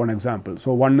be one example.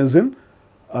 So, one is in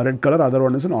a red color, other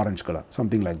one is in orange color,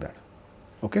 something like that.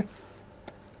 Okay.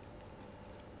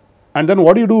 And then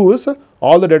what you do is,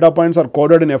 all the data points are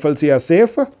coded in FLC as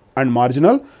safe and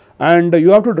marginal, and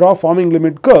you have to draw forming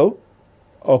limit curve.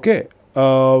 Okay,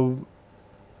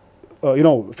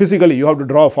 physically you have to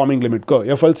draw a forming limit curve.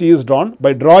 FLC is drawn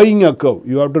by drawing a curve.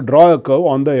 You have to draw a curve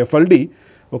on the FLD.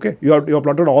 Okay, you have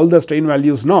plotted all the strain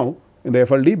values now in the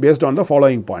FLD based on the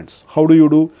following points. How do you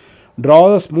do?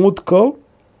 Draw a smooth curve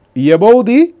above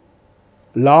the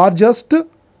largest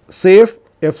safe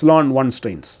epsilon 1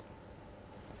 strains.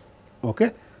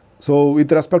 Okay. So,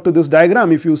 with respect to this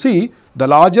diagram, if you see the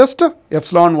largest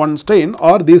epsilon 1 strain,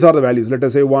 or these are the values, let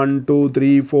us say 1, 2,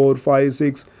 3, 4, 5,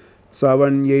 6,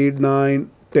 7, 8,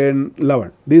 9, 10,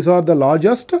 11. These are the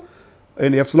largest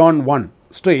in epsilon 1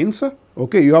 strains,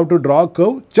 okay, you have to draw a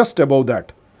curve just above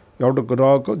that. You have to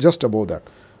draw a curve just above that.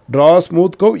 Draw a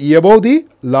smooth curve above the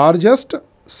largest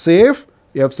safe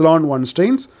epsilon 1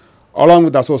 strains along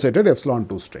with associated epsilon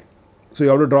 2 strain. So, you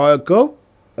have to draw a curve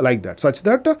like that, such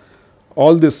that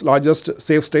all these largest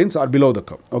safe strains are below the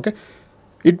curve. Okay.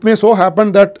 It may so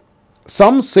happen that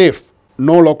some safe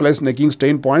no localized necking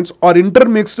strain points are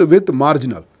intermixed with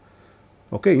marginal.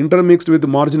 Okay, intermixed with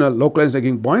marginal localized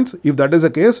necking points. If that is the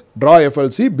case, draw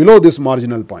FLC below these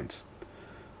marginal points.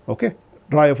 Okay,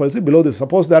 draw FLC below this.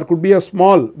 Suppose there could be a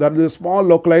small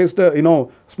localized,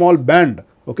 small band,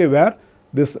 okay, where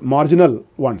this marginal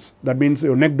ones, that means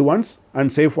your necked ones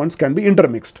and safe ones can be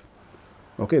intermixed.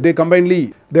 Okay, they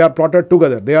are plotted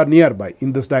together, they are nearby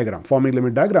in this diagram, forming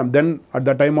limit diagram. Then at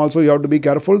that time also you have to be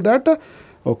careful that,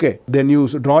 okay, then you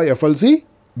draw FLC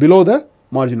below the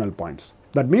marginal points.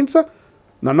 That means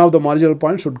none of the marginal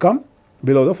points should come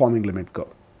below the forming limit curve.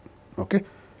 Okay.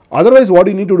 Otherwise, what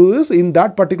you need to do is, in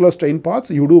that particular strain paths,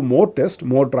 you do more tests,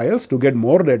 more trials to get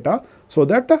more data, so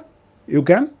that you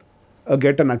can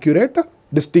get an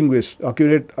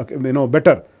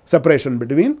better separation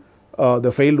between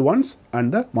the failed ones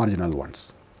and the marginal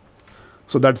ones.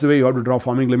 So, that is the way you have to draw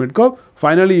forming limit curve.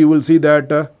 Finally, you will see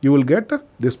that you will get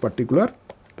this particular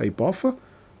type of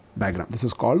diagram. This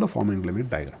is called the forming limit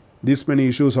diagram. These many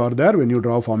issues are there when you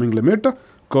draw forming limit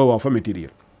curve of a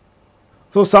material.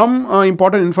 So, some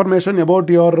important information about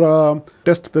your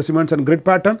test specimens and grid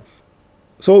pattern.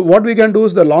 So, what we can do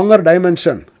is, the longer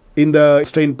dimension in the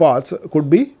strain paths could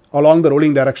be along the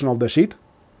rolling direction of the sheet,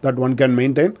 that one can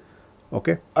maintain.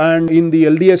 Okay. And in the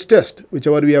LDH test,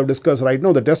 whichever we have discussed right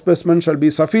now, the test specimen shall be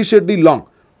sufficiently long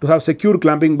to have secure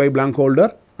clamping by blank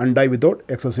holder and die without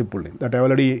excessive pulling. That I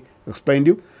already explained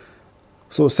you.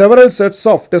 So, several sets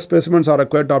of test specimens are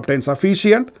required to obtain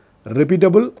sufficient,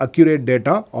 repeatable, accurate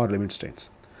data or limit strains.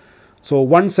 So,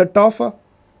 one set of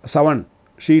 7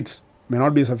 sheets may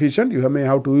not be sufficient. You may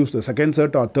have to use the second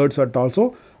set or third set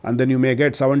also, and then you may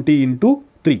get 70 into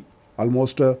 3,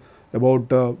 almost about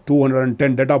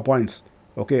 210 data points.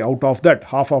 Okay, out of that,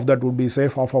 half of that would be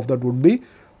safe, half of that would be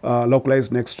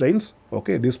localized neck strains.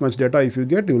 Okay, this much data if you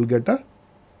get, you will get a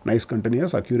nice,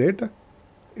 continuous, accurate,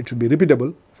 it should be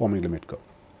repeatable forming limit curve.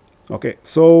 Okay,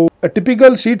 so a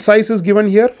typical sheet size is given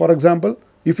here. For example,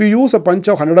 if you use a punch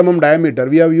of 100 mm diameter,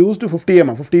 we have used 50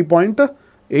 mm,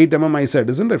 50.8 mm I said,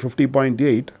 isn't it?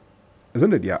 50.8,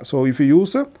 isn't it? Yeah. So, if you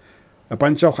use a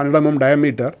punch of 100 mm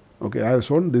diameter, okay, I have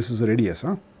shown this is radius,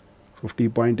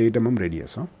 50.8 mm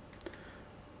radius.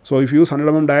 So, if you use 100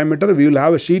 mm diameter, we will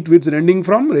have a sheet width ranging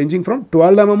from 12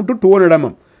 mm to 200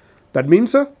 mm. That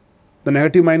means the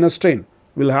negative minus strain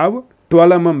will have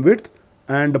 12 mm width,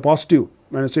 and the positive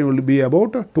minus strain will be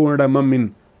about 200 mm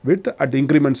in width at the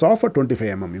increments of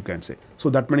 25 mm, you can say. So,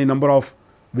 that many number of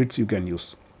widths you can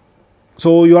use.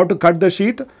 So, you have to cut the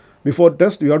sheet before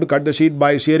test, you have to cut the sheet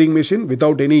by shearing machine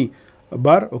without any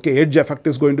bar. Okay, edge effect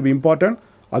is going to be important,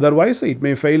 otherwise it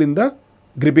may fail in the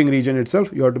gripping region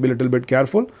itself. You have to be a little bit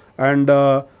careful, and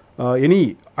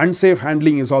any unsafe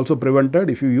handling is also prevented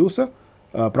if you use a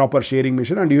proper shearing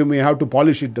machine, and you may have to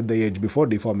polish it at the edge before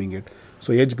deforming it.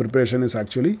 So, edge preparation is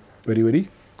actually very, very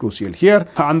crucial here.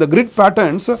 On the grid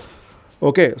patterns,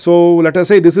 okay, so let us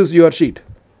say this is your sheet.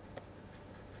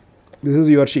 This is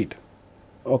your sheet.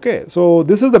 Okay, so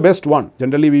this is the best one.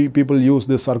 Generally, people use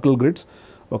this circle grids.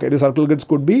 Okay, the circle grids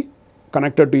could be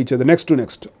connected to each other, next to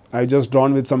next. I just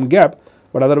drawn with some gap,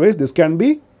 but otherwise this can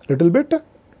be little bit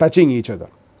touching each other.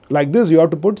 Like this, you have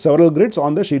to put several grids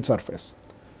on the sheet surface.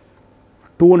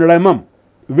 200 mm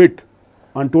width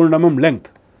and 200 mm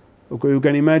length. Okay, you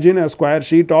can imagine a square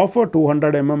sheet of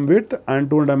 200 mm width and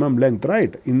 200 mm length,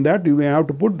 right? In that, you may have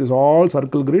to put this all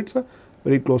circle grids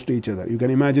very close to each other. You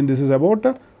can imagine this is about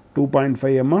 2.5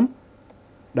 mm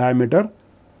diameter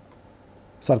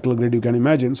circle grid. You can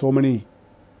imagine so many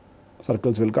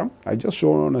circles will come. I just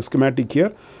shown a schematic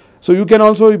here. So, you can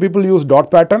also, people use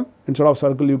dot pattern instead of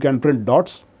circle, you can print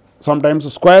dots.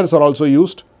 Sometimes squares are also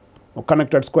used, or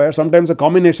connected square. Sometimes a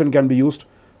combination can be used.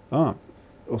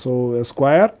 So, a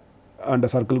square and a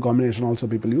circle combination also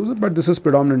people use it, but this is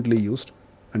predominantly used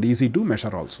and easy to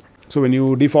measure also. So, when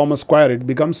you deform a square, it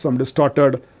becomes some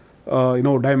distorted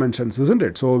dimensions, isn't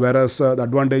it? So, whereas the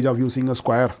advantage of using a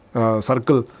square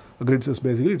circle grids is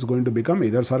basically it's going to become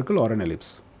either circle or an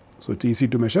ellipse. So, it's easy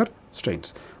to measure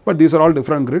strains, but these are all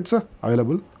different grids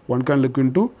available. One can look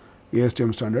into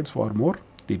ASTM standards for more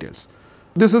details.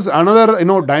 This is another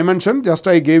dimension just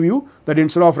I gave you, that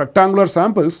instead of rectangular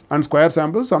samples and square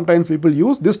samples, sometimes people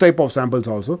use this type of samples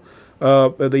also.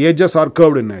 The edges are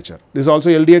curved in nature. This is also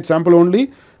LDH sample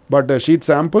only, but sheet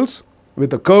samples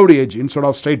with a curved edge instead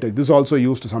of straight edge. This is also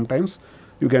used sometimes.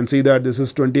 You can see that this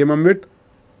is 20 mm width,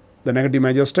 the negative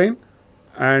major strain,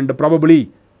 and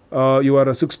probably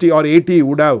your 60 or 80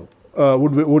 would have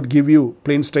would give you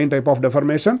plane strain type of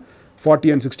deformation.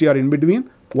 40 and 60 are in between.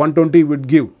 120 would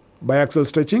give biaxial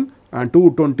stretching, and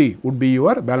 220 would be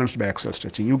your balanced biaxial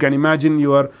stretching. You can imagine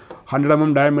your 100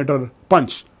 mm diameter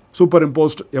punch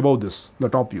superimposed above this, the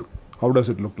top view. How does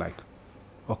it look like?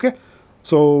 Okay.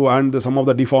 So, and some of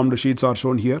the deformed sheets are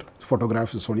shown here,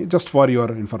 photographs is shown here, just for your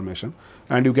information.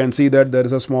 And you can see that there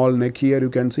is a small neck here, you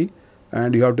can see,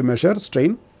 and you have to measure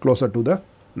strain closer to the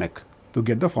neck to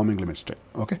get the forming limit strain.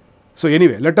 Okay. So,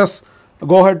 anyway, let us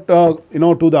go ahead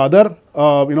to the other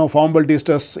formability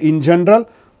tests in general.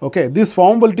 Okay. This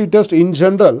formability test in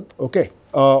general, okay,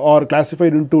 are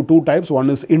classified into two types. One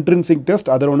is intrinsic test,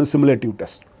 other one is simulative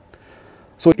test.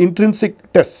 So,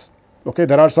 intrinsic tests, okay,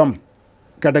 there are some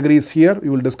categories here. We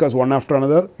will discuss one after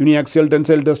another. Uniaxial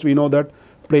tensile test, we know that.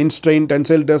 Plane strain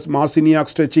tensile test, Marciniak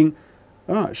stretching,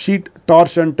 sheet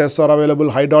torsion tests are available.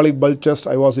 Hydraulic bulge test,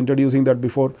 I was introducing that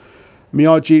before.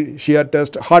 Miyachi shear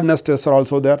test, hardness tests are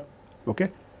also there.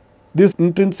 Okay. These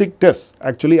intrinsic tests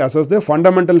actually assess the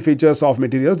fundamental features of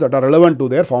materials that are relevant to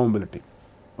their formability.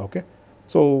 Okay.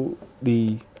 So,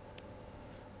 the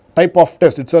type of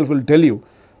test itself will tell you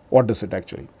what is it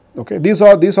actually. Okay. These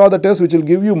are the tests which will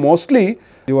give you mostly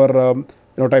your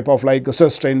type of like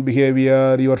stress strain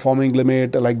behavior, your forming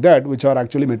limit, like that, which are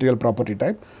actually material property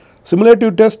type.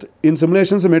 Simulative test, in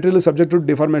simulations the material is subject to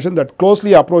deformation that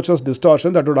closely approaches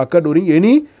distortion that would occur during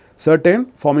any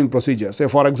certain forming procedure. Say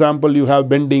for example, you have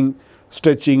bending,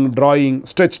 stretching, drawing,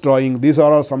 stretch drawing. These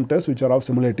are all some tests which are of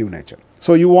simulative nature.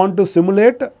 So, you want to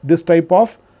simulate this type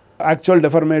of actual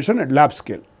deformation at lab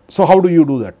scale. So, how do you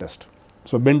do that test?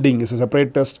 So, bending is a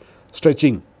separate test,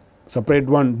 stretching separate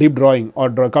one, deep drawing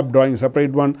or cup drawing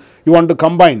separate one. You want to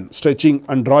combine stretching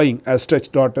and drawing as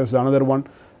stretch dot test, another one.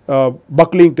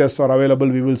 Buckling tests are available,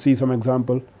 we will see some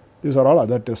example. These are all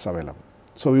other tests available.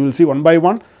 So, we will see one by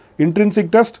one. Intrinsic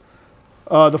test,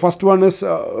 the first one is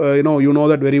you know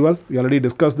that very well, we already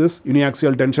discussed this,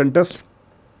 uniaxial tension test.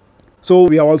 So,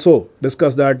 we have also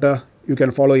discussed that you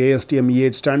can follow ASTM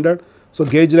E8 standard. So,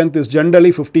 gauge length is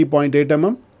generally 50.8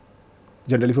 mm,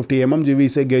 generally 50 mm we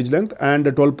say gauge length, and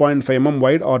 12.5 mm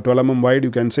wide or 12 mm wide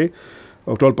you can say,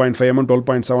 or 12.5 mm,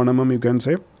 12.7 mm you can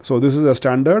say. So, this is a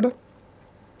standard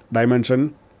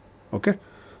dimension. Okay.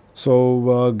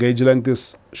 So, gauge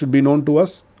length should be known to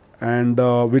us, and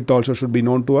width also should be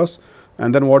known to us.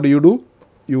 And then what do?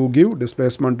 You give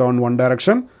displacement on one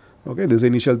direction. Okay, this is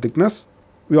initial thickness.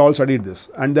 We all studied this,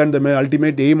 and then the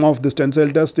ultimate aim of this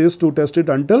tensile test is to test it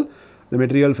until the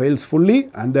material fails fully,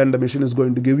 and then the machine is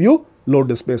going to give you load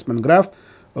displacement graph.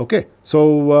 Okay.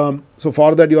 So, so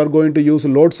for that you are going to use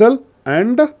load cell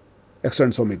and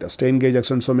extensometer, strain gauge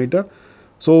extensometer.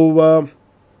 So,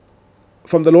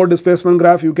 from the load displacement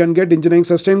graph you can get engineering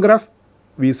sustain graph,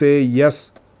 we say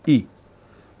SE.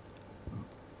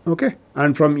 Okay.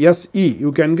 And from SE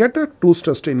you can get a two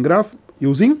stress strain graph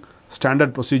using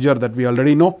standard procedure that we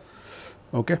already know.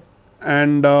 Okay.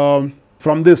 And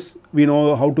from this we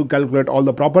know how to calculate all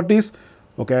the properties.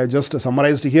 Okay, I just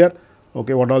summarized here.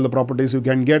 Okay, what all the properties you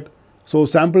can get. So,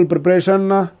 sample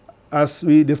preparation as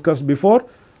we discussed before.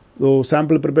 So,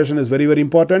 sample preparation is very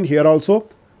important here also.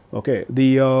 Okay,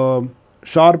 the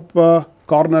sharp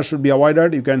corner should be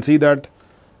avoided. You can see that.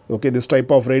 Okay, this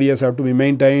type of radius have to be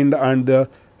maintained, and the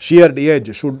sheared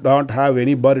edge should not have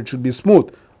any burr. It should be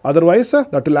smooth. Otherwise,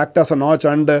 that will act as a notch,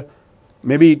 and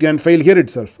maybe it can fail here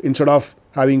itself instead of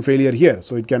having failure here.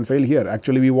 So, it can fail here.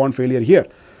 Actually, we want failure here.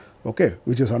 Okay,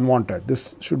 which is unwanted.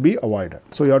 This should be avoided.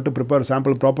 So, you have to prepare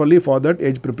sample properly. For that,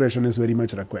 edge preparation is very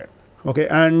much required. Okay,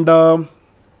 and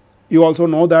you also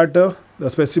know that the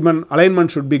specimen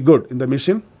alignment should be good in the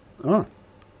machine.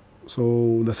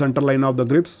 So, the center line of the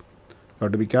grips, you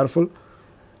have to be careful.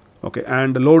 Okay,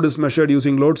 and the load is measured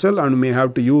using load cell, and you may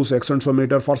have to use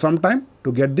extensometer for some time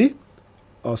to get the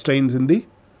strains in the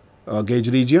gauge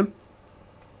region.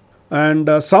 And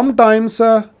sometimes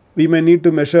we may need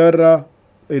to measure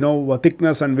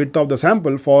thickness and width of the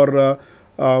sample for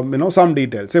some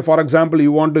details. Say for example,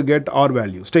 you want to get R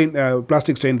value,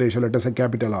 plastic strain ratio, let us say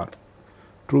capital R,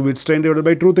 true width strain divided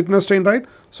by true thickness strain, right?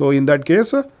 So, in that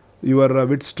case your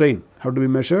width strain have to be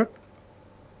measured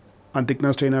and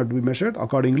thickness strain have to be measured.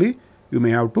 Accordingly, you may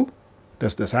have to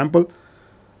test the sample.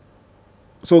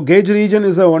 So, gauge region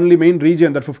is the only main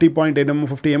region, that 50.8 mm,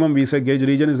 50 mm we say gauge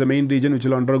region is the main region which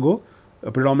will undergo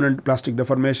a predominant plastic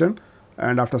deformation,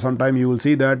 and after some time you will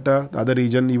see that the other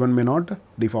region even may not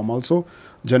deform also.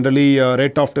 Generally,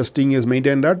 rate of testing is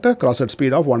maintained at cross-set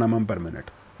speed of 1 mm per minute.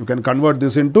 You can convert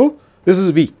this into, this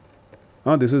is V.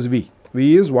 This is V.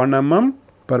 V is 1 mm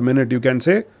per minute, you can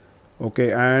say.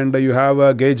 Okay, and you have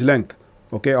a gauge length.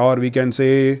 Okay, or we can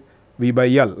say V by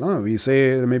L. We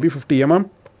say maybe 50 mm.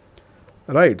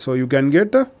 Right, so you can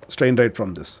get a strain rate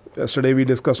from this. Yesterday we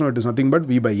discussed, it is nothing but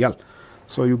V by L.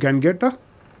 So you can get a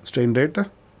strain rate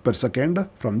per second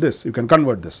from this. You can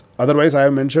convert this. Otherwise, I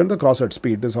have mentioned the cross-head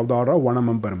speed is of the order of 1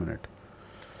 mm per minute.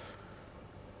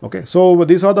 Okay, so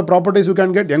these are the properties you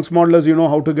can get. Young's modulus, you know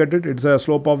how to get it. It's a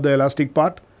slope of the elastic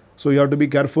part. So you have to be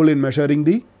careful in measuring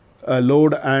the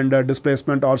load and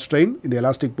displacement or strain in the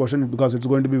elastic portion, because it's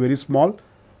going to be very small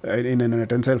in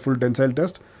a full tensile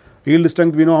test. Yield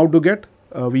strength, we know how to get.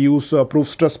 We use proof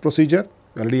stress procedure.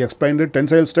 Already explained it.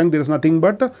 Tensile strength, there is nothing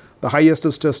but the highest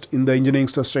stress in the engineering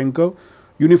stress strain curve.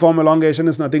 Uniform elongation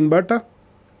is nothing but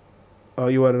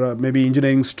your maybe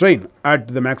engineering strain at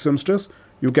the maximum stress.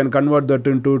 You can convert that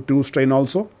into true strain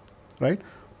also, right?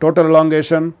 Total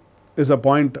elongation is a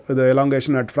point, the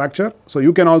elongation at fracture. So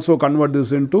you can also convert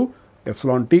this into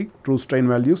epsilon t, true strain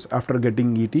values, after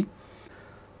getting ET.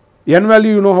 N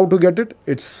value, you know how to get it.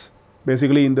 It's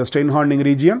basically in the strain hardening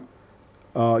region.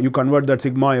 You convert that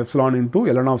sigma epsilon into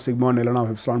ln of sigma and ln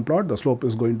of epsilon plot. The slope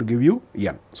is going to give you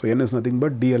N. So N is nothing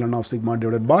but d ln of sigma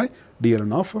divided by d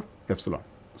ln of epsilon.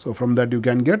 So from that you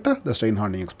can get the strain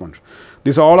hardening exponential.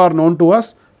 These all are known to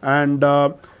us, and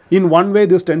in one way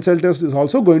this tensile test is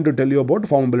also going to tell you about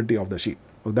formability of the sheet.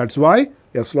 So that's why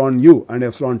epsilon u and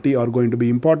epsilon t are going to be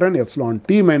important. Epsilon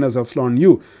t minus epsilon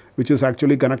u, which is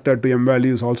actually connected to m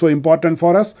value, is also important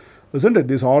for us, isn't it?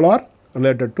 These all are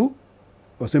related to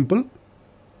a simple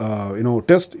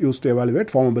test used to evaluate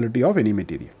formability of any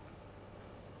material.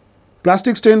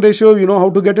 Plastic strain ratio, you know how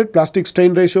to get it. Plastic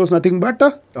strain ratio is nothing but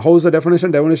how is the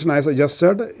definition? Definition, as I just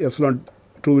said, epsilon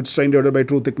true width strain divided by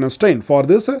true thickness strain. For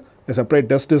this, a separate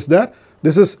test is there.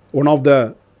 This is one of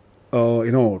the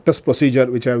test procedure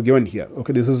which I have given here.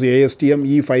 Okay, this is the ASTM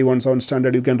E517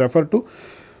 standard you can refer to.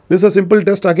 This is a simple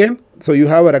test again. So you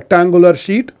have a rectangular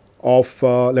sheet of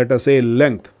let us say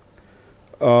length.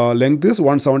 Length is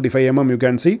 175 mm, you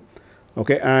can see.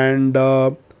 Okay, and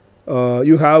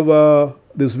you have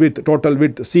this width, total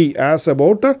width C as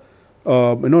about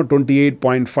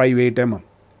 28.58 mm.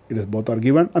 It is both are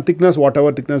given, and thickness,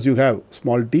 whatever thickness you have,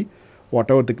 small t,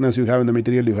 whatever thickness you have in the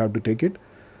material, you have to take it.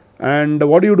 And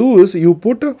what you do is you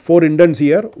put 4 indents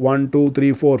here, 1, 2,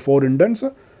 3, 4 indents,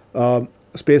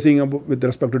 spacing with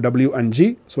respect to W and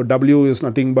G. So W is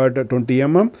nothing but 20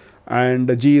 mm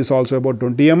and G is also about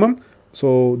 20 mm.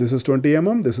 So this is 20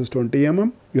 mm, this is 20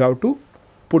 mm. You have to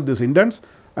put these indents,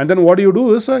 and then what you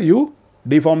do is you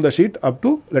deform the sheet up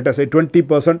to, let us say,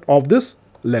 20% of this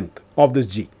length of this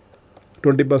G,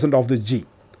 20% of this G.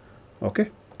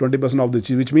 Okay, 20% of the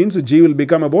G, which means G will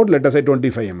become about, let us say,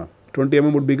 25 mm. 20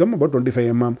 mm would become about 25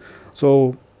 mm.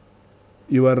 So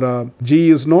your G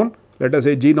is known. Let us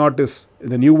say G naught is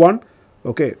the new one.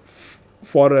 Okay,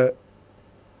 for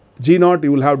G naught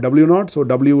you will have W naught. So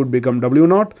W would become W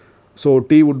naught. So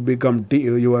T would become T.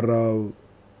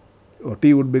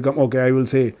 T would become, okay, I will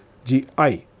say G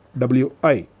I, W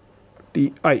I,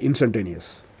 T I,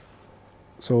 instantaneous.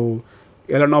 So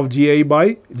ln of Gi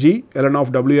by G, ln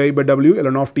of Wi by W,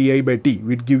 ln of Ti by T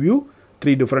will give you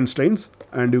 3 different strains,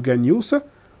 and you can use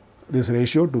this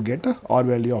ratio to get R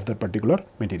value of that particular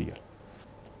material.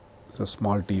 So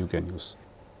small t you can use.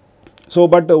 So,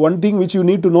 but one thing which you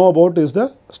need to know about is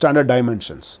the standard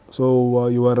dimensions. So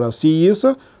your C is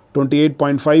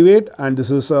 28.58 and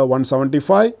this is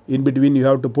 175. In between you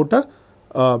have to put a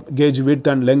gauge width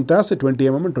and length as 20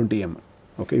 mm and 20 mm.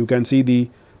 Okay, you can see the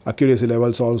accuracy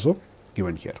levels also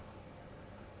given here.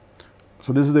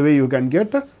 So this is the way you can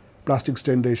get plastic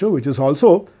strain ratio, which is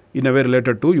also in a way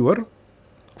related to your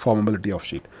formability of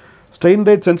sheet. Strain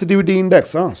rate sensitivity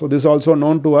index. So this is also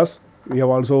known to us. We have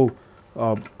also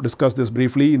discussed this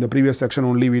briefly in the previous section.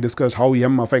 Only we discussed how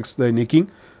M affects the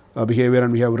necking behavior,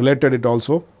 and we have related it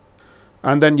also.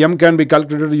 And then M can be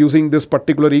calculated using this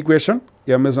particular equation.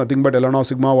 M is nothing but ln of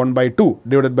sigma 1 by 2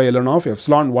 divided by ln of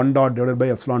epsilon 1 dot divided by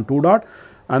epsilon 2 dot.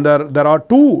 And there are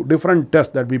 2 different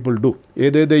tests that people do.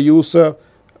 Either they use a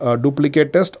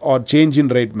duplicate test or change in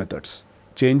rate methods.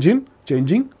 Changing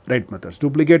rate methods.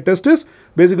 Duplicate test is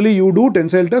basically you do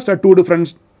tensile test at 2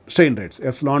 different strain rates,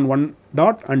 epsilon 1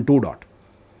 dot and 2 dot,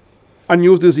 and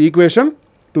use this equation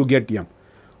to get M.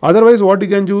 Otherwise, what you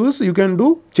can do is you can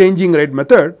do changing rate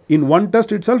method. In one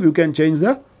test itself, you can change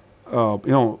the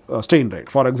strain rate.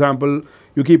 For example,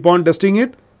 you keep on testing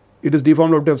it. It is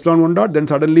deformed up to epsilon 1 dot, then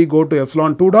suddenly go to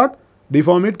epsilon 2 dot,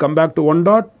 deform it, come back to 1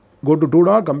 dot, go to 2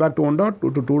 dot, come back to 1 dot, go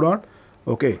to 2 dot.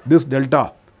 Okay, this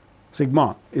delta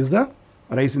sigma is the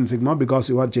rise in sigma because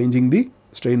you are changing the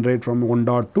strain rate from 1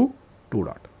 dot to 2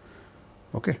 dot.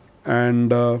 Okay,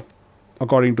 and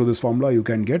according to this formula you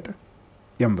can get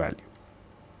m value.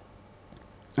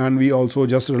 And we also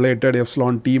just related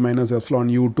epsilon t minus epsilon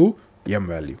u to m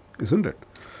value, isn't it?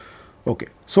 Okay,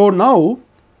 so now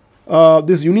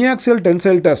this uniaxial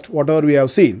tensile test, whatever we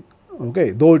have seen,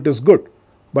 okay, though it is good,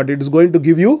 but it is going to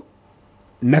give you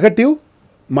negative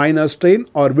minor strain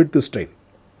or width strain.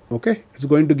 Okay, it's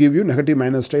going to give you negative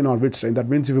minor strain or width strain. That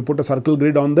means if you put a circle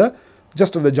grid on the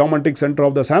just at the geometric center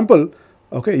of the sample,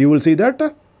 okay, you will see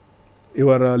that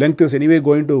your length is anyway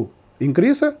going to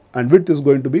increase and width is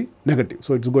going to be negative.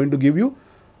 So it's going to give you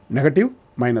negative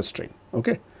minor strain.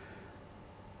 Okay,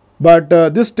 but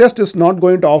this test is not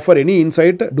going to offer any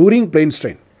insight during plane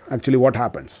strain. Actually, what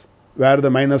happens where the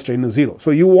minor strain is 0.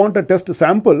 So you want a test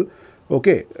sample,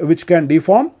 okay, which can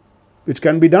deform, which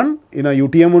can be done in a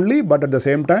UTM only, but at the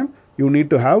same time you need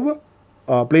to have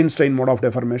a plane strain mode of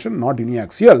deformation, not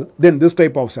uniaxial. Then this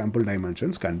type of sample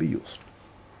dimensions can be used.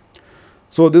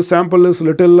 So this sample is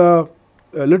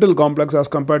little complex as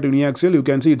compared to uniaxial. You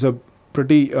can see it's a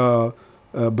pretty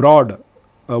broad,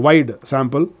 wide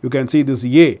sample. You can see this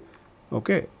A,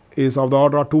 okay, is of the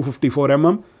order of 254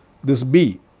 mm. This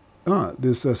B,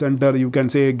 this center you can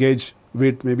say gauge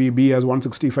width maybe B as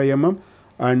 165 mm,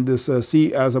 and this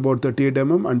C as about 38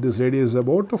 mm, and this radius is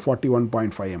about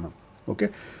 41.5 mm. Okay,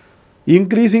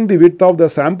 increasing the width of the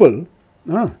sample,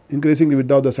 and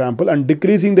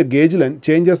decreasing the gauge length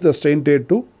changes the strain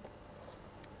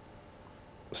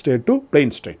state to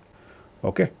plane strain.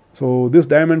 Okay, so this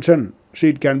dimension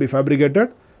sheet can be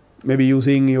fabricated maybe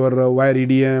using your wire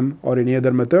EDM or any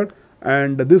other method,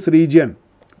 and this region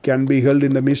can be held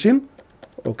in the machine.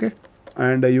 Okay,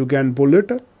 and you can pull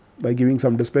it by giving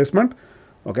some displacement.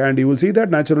 Okay, and you will see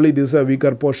that naturally this is a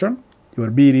weaker portion.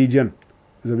 Your B region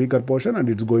is a weaker portion and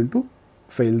it's going to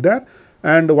fail there,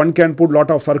 and one can put lot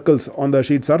of circles on the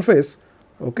sheet surface.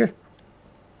 Okay,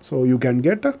 so you can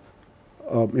get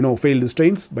failed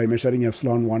strains by measuring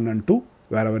epsilon 1 and 2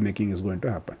 wherever necking is going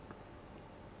to happen.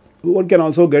 One can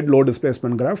also get low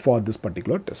displacement graph for this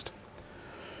particular test.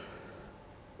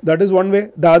 That is one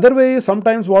way. The other way is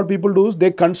sometimes what people do is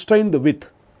they constrain the width.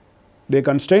 They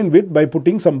constrain width by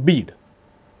putting some bead.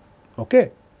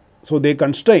 Okay, so they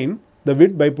constrain the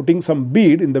width by putting some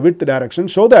bead in the width direction,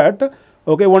 so that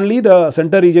okay, only the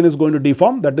center region is going to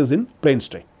deform, that is in plane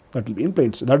strain. That will be in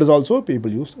plane strain. That is also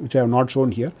people use, which I have not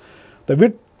shown here. The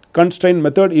width constraint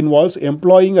method involves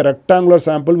employing a rectangular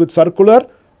sample with circular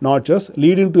notches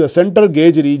leading to a center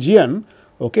gauge region,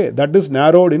 okay, that is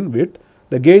narrowed in width.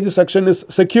 The gauge section is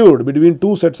secured between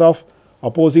two sets of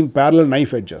opposing parallel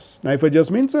knife edges. Knife edges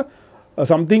means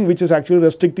something which is actually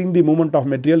restricting the movement of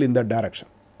material in that direction,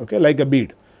 okay, like a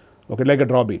bead, okay, like a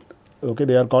draw bead. Okay,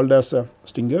 they are called as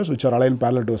stingers, which are aligned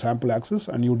parallel to a sample axis,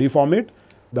 and you deform it.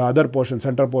 The other portion,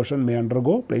 center portion, may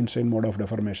undergo plane strain mode of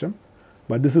deformation,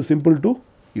 but this is simple to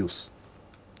use,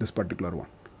 this particular one.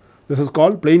 This is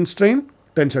called plane strain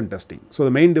tension testing. So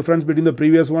the main difference between the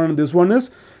previous one and this one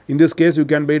is, in this case you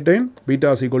can maintain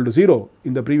beta is equal to 0.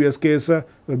 In the previous case,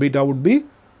 your beta would be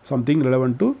something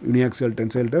relevant to uniaxial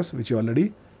tensile test, which you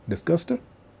already discussed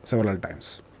several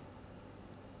times.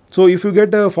 So if you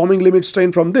get a forming limit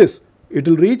strain from this, it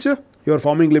will reach your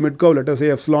forming limit curve, let us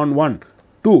say epsilon 1,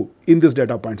 2 in this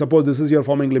data point. Suppose this is your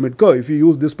forming limit curve. If you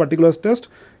use this particular test,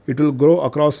 it will grow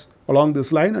across along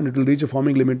this line and it will reach a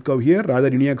forming limit curve here.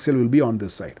 Rather, uniaxial will be on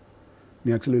this side.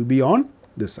 Uniaxial will be on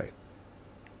this side.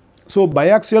 So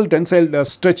biaxial tensile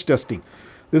stretch testing.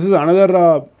 This is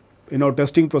another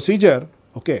testing procedure.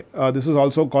 Okay, this is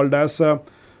also called as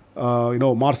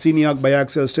Marciniak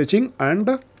biaxial stretching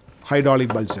and hydraulic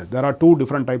bulge test. There are two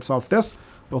different types of tests.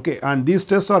 Okay, and these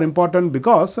tests are important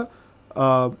because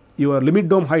your limit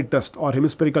dome height test or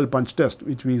hemispherical punch test,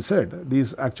 which we said,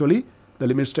 these actually the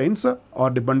limit strains are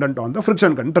dependent on the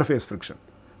friction, interface friction,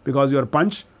 because your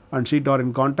punch and sheet are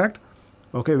in contact,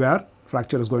 okay, where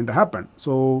fracture is going to happen.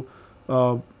 So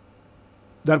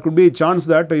there could be a chance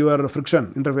that your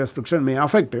friction, interface friction may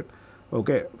affect it.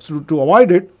 Okay, so to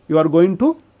avoid it, you are going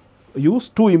to use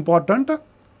two important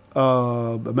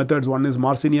methods. One is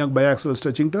Marciniak biaxial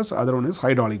stretching test, other one is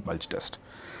hydraulic bulge test.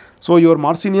 So your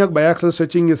Marciniak biaxial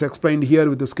stretching is explained here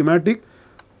with the schematic.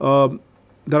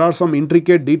 There are some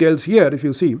intricate details here if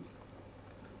you see.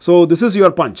 So this is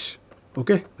your punch,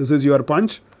 okay, this is your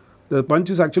punch. The punch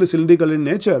is actually cylindrical in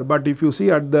nature, but if you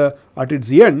see at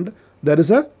its end, there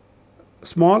is a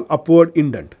small upward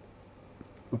indent.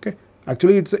 Okay,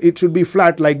 actually it should be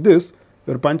flat like this.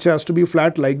 Your punch has to be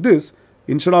flat like this.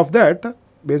 Instead of that,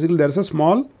 basically there is a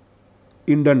small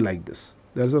indent like this.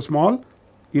 There is a small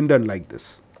indent like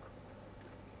this.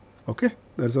 Okay,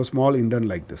 there is a small indent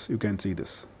like this. You can see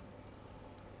this.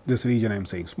 this region I am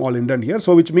saying, small indent here.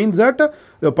 So, which means that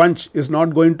the punch is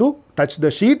not going to touch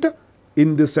the sheet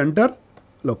in this center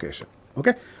location.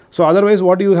 Okay. So, otherwise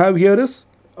what you have here is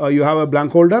you have a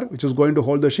blank holder which is going to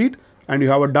hold the sheet, and you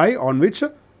have a die on which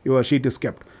your sheet is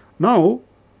kept. Now,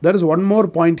 there is one more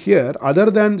point here other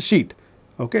than sheet.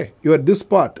 Okay. This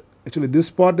part, actually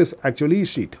this part is actually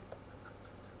sheet.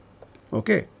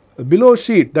 Okay. Below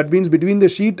sheet, that means between the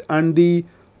sheet and the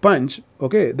punch,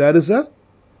 okay, there is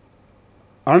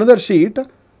another sheet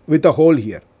with a hole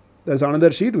here. There is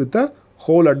another sheet with a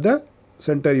hole at the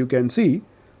center, you can see.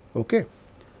 Okay.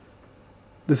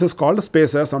 This is called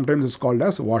spacer, sometimes it is called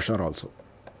as washer also.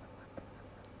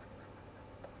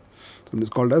 So, it is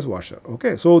called as washer.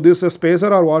 Okay. So, this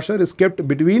spacer or washer is kept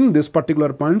between this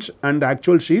particular punch and the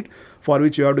actual sheet for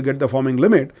which you have to get the forming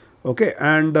limit. Okay.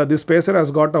 And this spacer has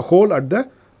got a hole at the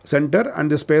center,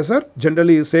 and the spacer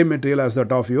generally is same material as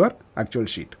that of your actual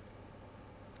sheet.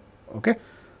 Okay.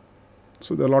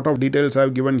 So, there are a lot of details I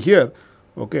have given here.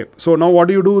 Okay. So, now what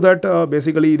do you do that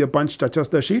basically the punch touches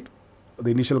the sheet,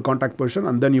 the initial contact position,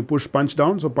 and then you push punch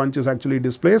down. So, punch is actually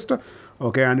displaced,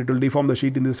 okay, and it will deform the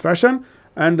sheet in this fashion.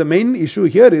 And the main issue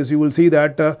here is you will see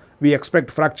that we expect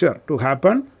fracture to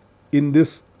happen in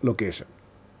this location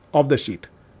of the sheet.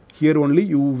 Here only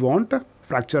you want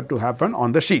fracture to happen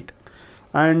on the sheet.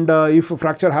 And if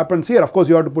fracture happens here, of course,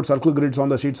 you have to put circle grids on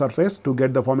the sheet surface to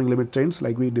get the forming limit chains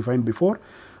like we defined before.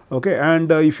 Okay.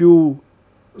 And if you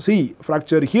see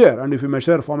fracture here and if you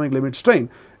measure forming limit strain,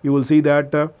 you will see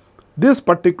that this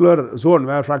particular zone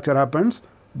where fracture happens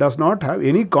does not have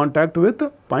any contact with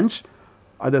punch.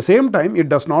 At the same time, it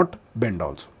does not bend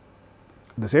also.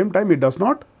 At the same time, it does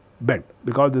not bend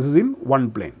because this is in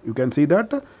one plane. You can see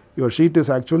that your sheet is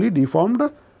actually deformed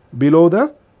below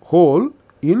the hole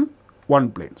in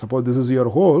one plane. Suppose this is your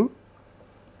hole,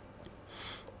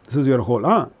 this is your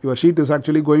hole. Your sheet is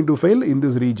actually going to fail in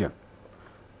this region.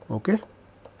 Okay.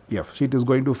 Yes, sheet is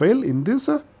going to fail in this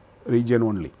region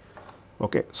only.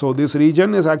 Okay. So, this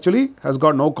region is actually has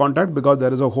got no contact because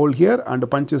there is a hole here, and the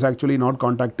punch is actually not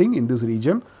contacting in this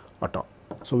region at all.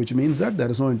 So, which means that there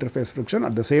is no interface friction.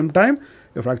 At the same time,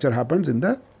 a fracture happens in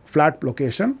the flat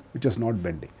location which is not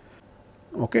bending.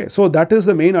 Okay. So, that is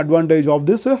the main advantage of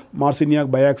this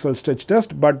Marciniak biaxial stretch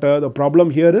test, but the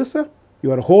problem here is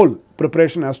your hole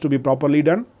preparation has to be properly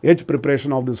done, edge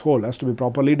preparation of this hole has to be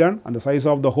properly done, and the size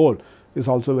of the hole is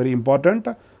also very important.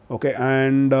 Okay.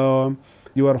 And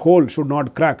your hole should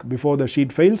not crack before the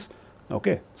sheet fails.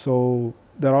 Okay. So,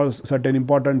 there are certain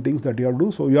important things that you have to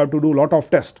do. So, you have to do a lot of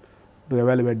tests to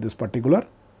evaluate this particular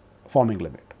forming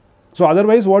limit. So,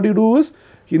 otherwise what you do is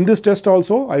in this test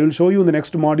also I will show you in the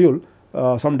next module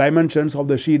some dimensions of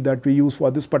the sheet that we use for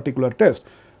this particular test.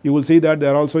 You will see that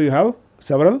there also you have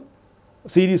several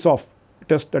series of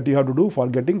tests that you have to do for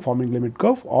getting forming limit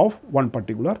curve of one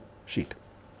particular sheet.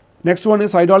 Next one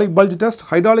is hydraulic bulge test.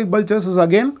 Hydraulic bulge test is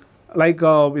again like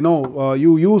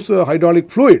you use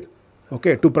hydraulic fluid,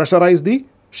 okay, to pressurize the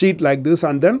sheet like this,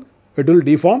 and then it will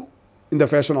deform in the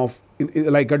fashion of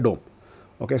like a dome.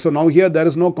 Okay. So, now here there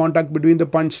is no contact between the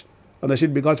punch and the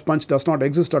sheet because punch does not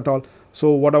exist at all.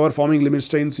 So, whatever forming limit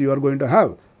strains you are going to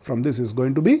have from this is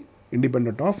going to be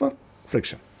independent of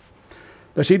friction.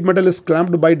 The sheet metal is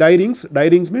clamped by die rings. Die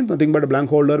rings means nothing but a blank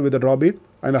holder with a draw bead,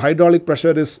 and the hydraulic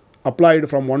pressure is applied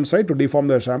from one side to deform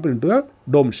the sample into a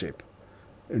dome shape.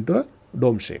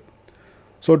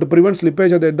 So, to prevent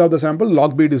slippage at the end of the sample,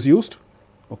 lock bead is used.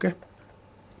 Okay.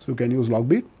 So, you can use lock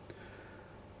bead.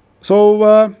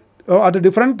 So, at the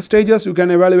different stages you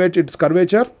can evaluate its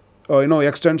curvature,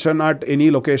 extension at any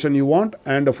location you want,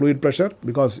 and fluid pressure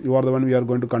because you are the one we are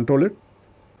going to control it.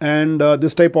 And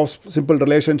this type of simple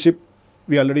relationship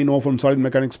we already know from solid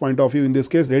mechanics point of view. In this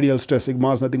case, radial stress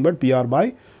sigma is nothing but PR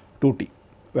by 2T,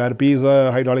 where P is the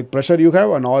hydraulic pressure you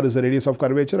have and R is the radius of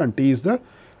curvature and T is the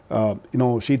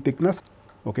sheet thickness.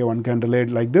 Okay, one can relate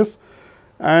like this.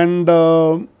 And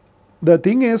the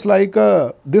thing is like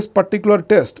this particular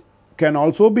test can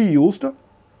also be used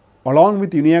along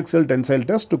with uniaxial tensile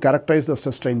test to characterize the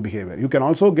stress strain behavior. You can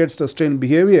also get stress strain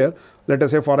behavior, let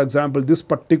us say for example this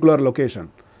particular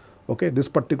location, okay, this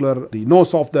particular the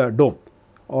nose of the dome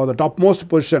or the topmost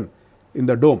position in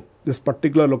the dome, this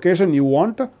particular location you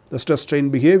want the stress strain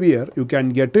behavior, you can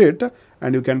get it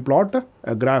and you can plot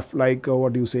a graph like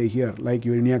what you say here, like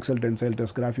your uniaxial tensile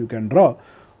test graph you can draw,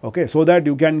 okay, so that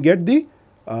you can get the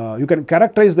you can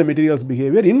characterize the material's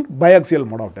behavior in biaxial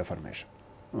mode of deformation.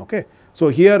 Okay. So,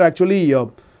 here actually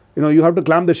you have to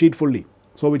clamp the sheet fully.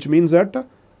 So, which means that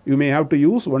you may have to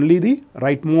use only the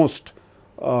rightmost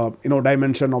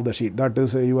dimension of the sheet, that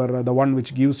is the one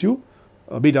which gives you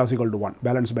beta is equal to 1,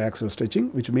 balanced biaxial stretching,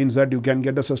 which means that you can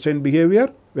get a sustained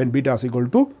behavior when beta is equal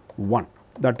to 1.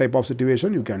 That type of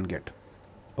situation you can get.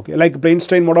 Okay, like plane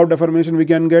strain mode of deformation, we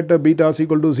can get beta is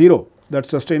equal to 0. That's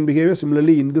sustained behavior.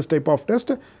 Similarly, in this type of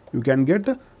test, you can get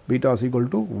beta is equal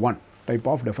to 1 type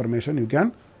of deformation. You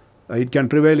can it can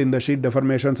prevail in the sheet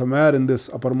deformation somewhere in this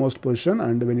uppermost position,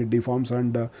 and when it deforms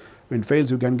and when it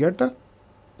fails, you can get a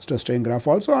stress strain graph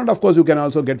also, and of course you can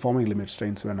also get forming limit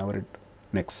strains whenever it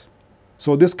necks.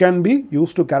 So this can be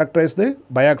used to characterize the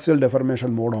biaxial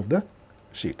deformation mode of the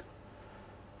sheet.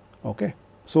 Okay.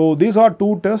 So these are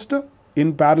two tests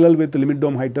in parallel with the limit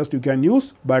dome height test you can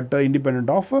use, but independent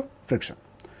of friction.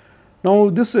 Now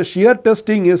this shear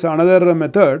testing is another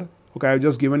method. Okay, I have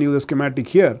just given you the schematic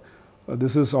here.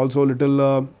 This is also a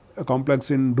little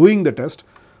complex in doing the test.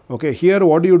 Okay, here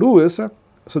what you do is,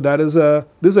 so there is this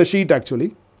is a sheet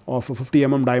actually of 50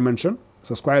 mm dimension.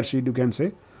 It's a square sheet, you can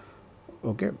say.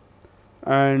 Okay,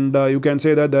 and you can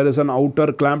say that there is an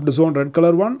outer clamped zone, red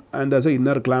color one, and there is an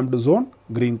inner clamped zone,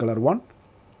 green color one.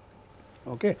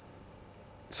 Okay,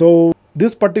 so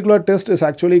this particular test is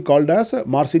actually called as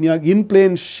Marciniak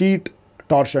in-plane sheet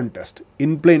torsion test.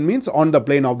 In-plane means on the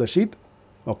plane of the sheet.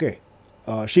 Okay,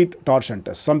 sheet torsion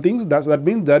test. Some things that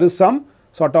means there is some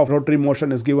sort of rotary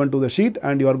motion is given to the sheet,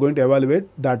 and you are going to evaluate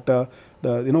that the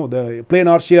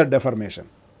planar shear deformation.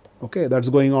 Okay, that's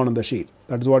going on the sheet.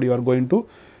 That's what you are going to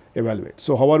evaluate.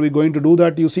 So how are we going to do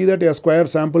that? You see that a square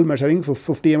sample measuring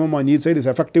 50 mm on each side is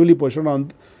effectively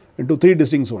positioned into 3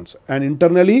 distinct zones: an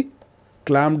internally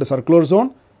clamped circular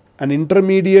zone, an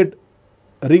intermediate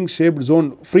ring shaped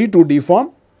zone free to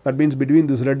deform, that means between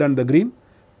this red and the green,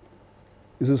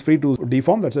 this is free to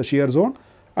deform, that's a shear zone,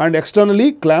 and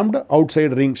externally clamped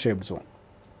outside ring shaped zone.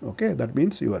 Okay, that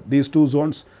means these two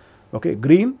zones, okay,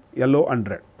 green, yellow and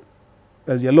red.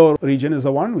 As yellow region is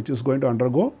the one which is going to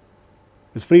undergo,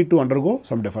 is free to undergo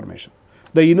some deformation.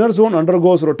 The inner zone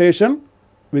undergoes rotation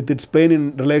with its plane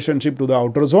in relationship to the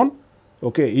outer zone.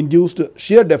 Okay, induced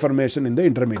shear deformation in the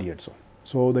intermediate zone.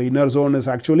 So the inner zone is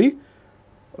actually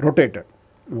rotated.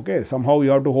 Okay, somehow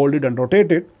you have to hold it and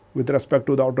rotate it with respect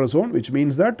to the outer zone, which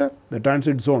means that the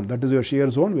transit zone, that is your shear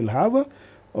zone, will have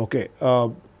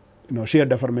shear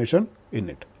deformation in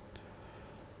it.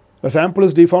 The sample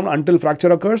is deformed until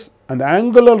fracture occurs, and the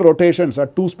angular rotations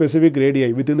at 2 specific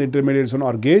radii within the intermediate zone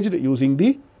are gauged using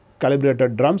the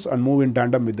calibrated drums and move in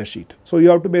tandem with the sheet. So you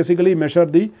have to basically measure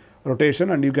the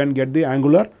rotation, and you can get the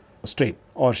angular strain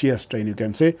or shear strain, you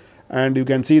can say, and you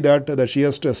can see that the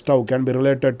shear stress tau can be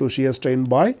related to shear strain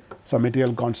by some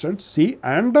material constants C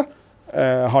and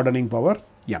hardening power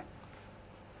n.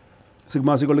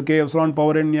 Sigma is equal to K epsilon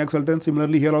power n exultant.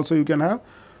 Similarly, here also you can have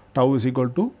tau is equal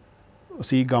to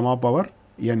C gamma power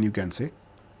n, you can say.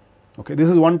 Okay, this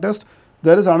is one test.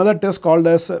 There is another test called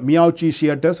as Miyauchi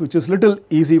shear test, which is little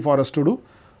easy for us to do.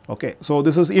 Okay, so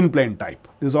this is in-plane type.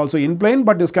 This is also in-plane,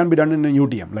 but this can be done in an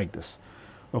UTM like this.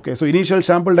 Okay, so initial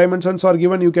sample dimensions are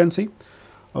given, you can see.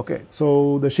 Okay,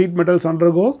 so the sheet metals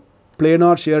undergo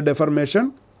planar shear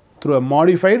deformation through a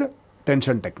modified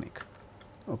tension technique.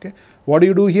 Okay, what do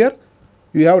you do here?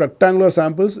 You have rectangular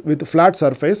samples with flat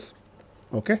surface,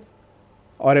 okay,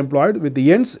 are employed with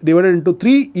the ends divided into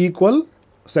 3 equal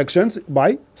sections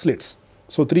by slits.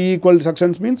 So 3 equal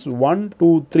sections means 1,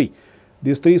 2, 3.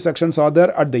 These 3 sections are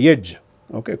there at the edge,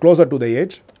 okay, closer to the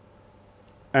edge,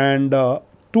 and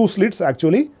 2 slits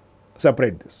actually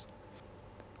separate this.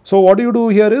 So what you do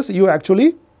here is you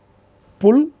actually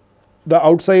pull the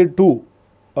outside 2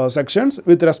 sections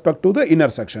with respect to the inner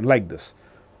section like this.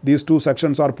 These 2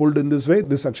 sections are pulled in this way.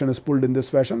 This section is pulled in this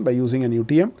fashion by using an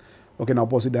UTM. Okay, in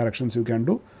opposite directions you can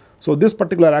do. So this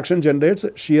particular action generates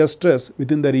shear stress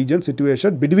within the region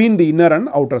situation between the inner and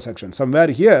outer section. Somewhere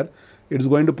here it is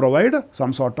going to provide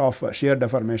some sort of shear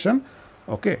deformation.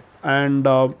 Okay, and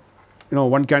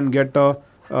one can get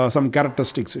some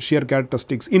characteristics, shear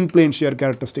characteristics, in-plane shear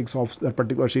characteristics of that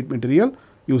particular sheet material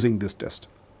using this test.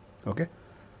 Okay,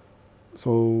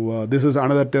 so this is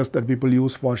another test that people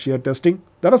use for shear testing.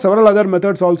 There are several other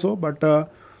methods also, but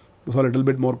those are a little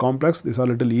bit more complex. These are a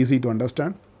little easy to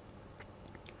understand.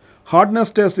 Hardness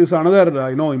test is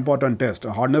another important test.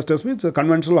 A hardness test means a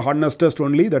conventional hardness test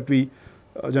only that we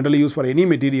generally use for any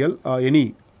material,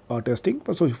 any testing.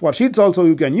 So for sheets also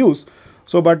you can use.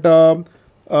 So but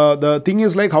the thing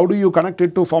is, like, how do you connect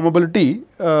it to formability?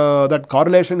 That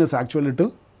correlation is actually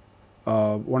little,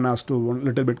 one has to be a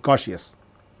little bit cautious.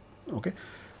 Okay,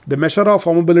 the measure of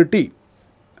formability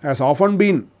has often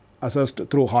been assessed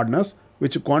through hardness,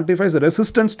 which quantifies the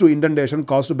resistance to indentation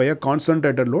caused by a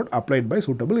concentrated load applied by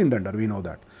suitable indenter. We know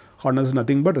that hardness is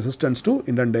nothing but resistance to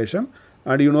indentation,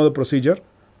 and you know the procedure: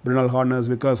 Brinell hardness,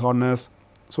 Vickers hardness,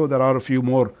 So there are a few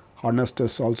more hardness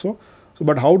tests also. So,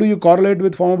 but how do you correlate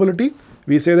with formability?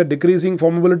 We say that decreasing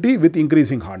formability with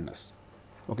increasing hardness.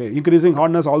 Okay, increasing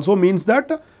hardness also means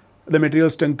that the material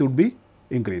strength would be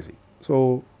increasing.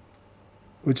 So,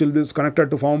 which will be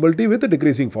connected to formability with the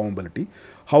decreasing formability.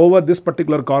 However, this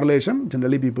particular correlation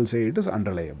generally people say it is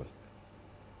unreliable.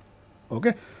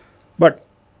 Okay, but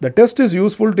the test is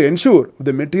useful to ensure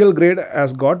the material grade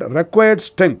has got required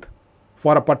strength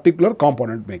for a particular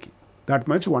component making. That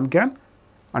much one can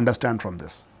understand from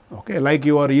this. Okay, like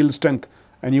your yield strength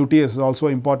and UTS is also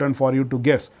important for you to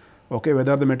guess, okay,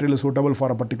 whether the material is suitable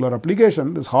for a particular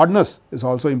application. This hardness is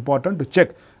also important to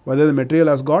check whether the material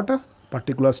has got a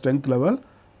particular strength level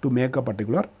to make a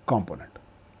particular component.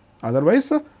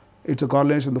 Otherwise, it's a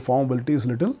correlation. The formability is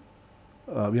little,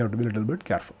 we have to be a little bit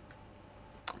careful.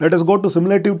 Let us go to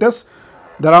simulative tests.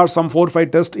 There are some 4 or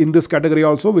 5 tests in this category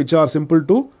also, which are simple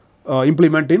to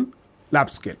implement in lab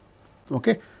scale.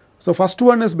 Okay. So, first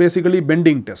one is basically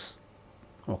bending test.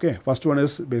 Okay. First one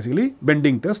is basically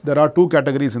bending test. There are 2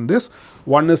 categories in this.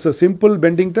 One is a simple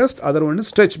bending test, other one is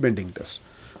stretch bending test.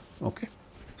 Okay.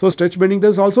 So, stretch bending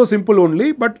test is also simple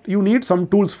only, but you need some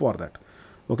tools for that.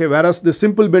 Okay. Whereas the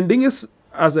simple bending is,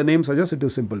 as the name suggests, it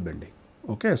is simple bending.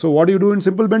 Okay. So, what do you do in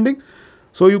simple bending?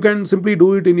 So, you can simply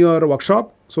do it in your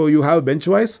workshop. So, you have bench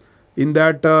wise. In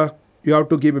that you have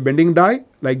to keep a bending die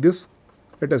like this.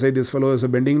 Let us say this fellow is a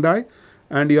bending die,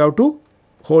 and you have to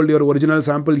hold your original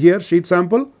sample here, sheet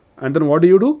sample, and then what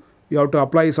do? You have to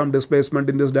apply some displacement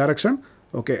in this direction,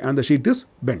 okay, and the sheet is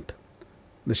bent.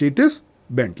 The sheet is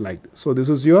bent like this. So, this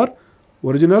is your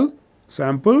original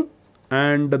sample,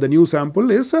 and the new sample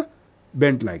is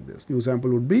bent like this. New sample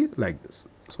would be like this.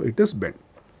 So, it is bent.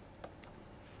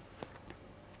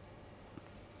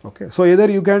 Okay. So, either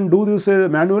you can do this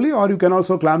manually, or you can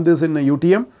also clamp this in a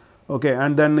UTM, okay,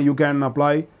 and then you can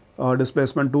apply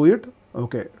displacement to it,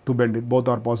 okay, to bend it. Both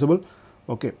are possible.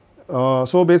 Okay.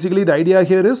 So, basically the idea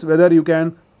here is whether you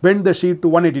can bend the sheet to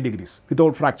 180 degrees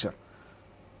without fracture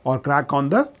or crack on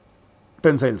the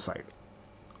tensile side.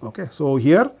 Okay. So,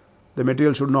 here the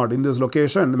material should not, in this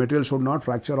location, the material should not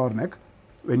fracture or neck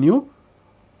when you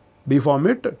deform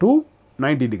it to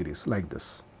 90 degrees like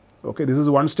this. Okay. This is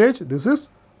one stage, this is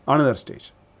another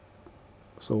stage.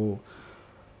 So,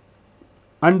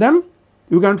 and then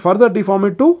you can further deform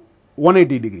it to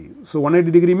 180 degree. So,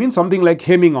 180 degree means something like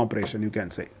hemming operation, you can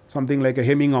say, something like a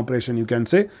hemming operation, you can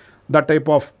say. That type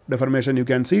of deformation you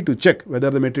can see to check whether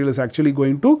the material is actually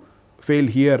going to fail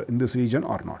here in this region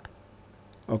or not.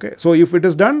 Okay. So, if it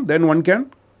is done, then one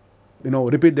can,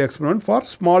 repeat the experiment for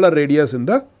smaller radius in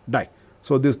the die.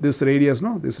 So, this radius,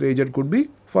 this radius could be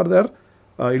further,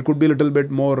 it could be a little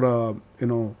bit more,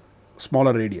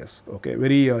 smaller radius, okay,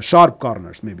 very sharp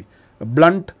corners, maybe a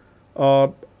blunt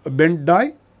bent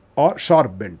die or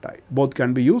sharp bent die. Both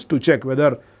can be used to check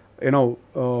whether,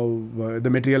 the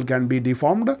material can be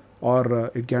deformed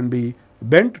or it can be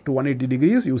bent to 180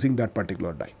 degrees using that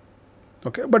particular die.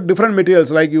 Okay. But different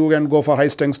materials, like you can go for high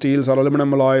strength steels or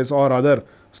aluminum alloys or other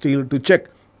steel to check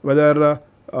whether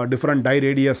different die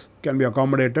radius can be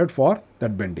accommodated for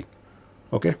that bending.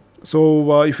 Okay.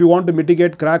 So, if you want to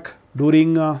mitigate crack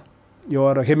during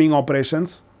your hemming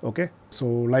operations, okay. So,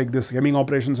 like this hemming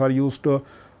operations are used to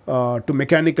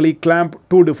mechanically clamp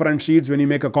 2 different sheets when you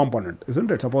make a component, isn't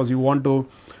it? Suppose you want to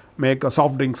make a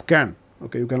soft drinks can,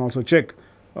 okay, you can also check,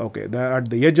 okay, at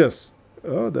the edges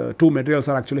the 2 materials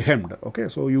are actually hemmed, okay.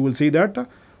 So, you will see that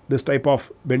this type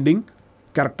of bending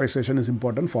characterization is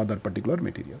important for that particular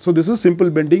material. So, this is simple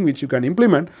bending which you can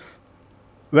implement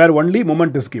where only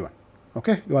moment is given,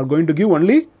 okay. You are going to give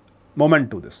only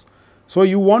moment to this. So,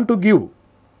 you want to give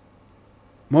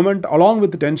moment along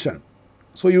with tension.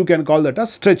 So, you can call that a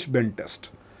stretch bend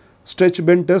test. Stretch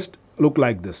bend test look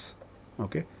like this.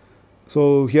 Okay.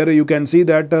 So, here you can see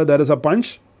that there is a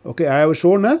punch. Okay. I have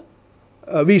shown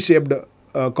a V-shaped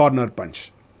corner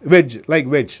punch, wedge, like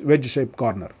wedge shaped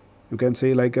corner. You can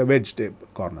say like a wedge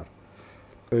shaped corner.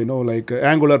 Like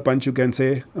angular punch, you can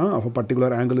say of a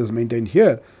particular angle is maintained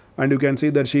here, and you can see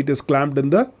that sheet is clamped in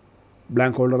the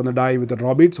blank holder on the die with a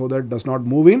draw bead so that it does not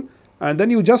move in, and then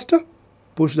you just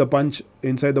push the punch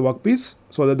inside the workpiece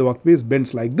so that the workpiece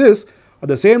bends like this. At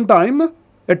the same time,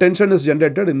 a tension is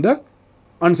generated in the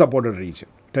unsupported region.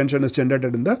 Tension is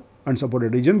generated in the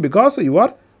unsupported region because you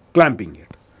are clamping it.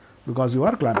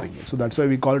 So, that is why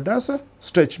we call it as a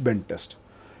stretch bend test.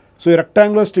 So, a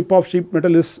rectangular strip of sheet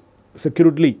metal is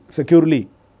securely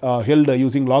held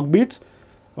using lock beads.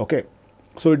 Okay.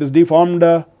 So, it is deformed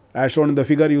as shown in the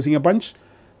figure using a punch.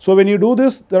 So, when you do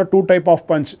this, there are 2 type of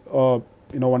punch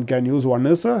one can use. One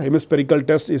is a hemispherical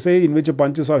test, in which a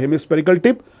punch is of hemispherical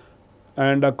tip,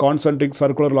 and a concentric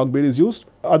circular log bead is used.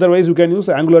 Otherwise, you can use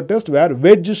angular test where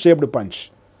wedge shaped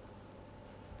punch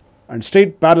and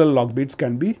straight parallel log beads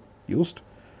can be used.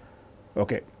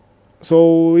 Okay.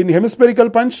 So, in hemispherical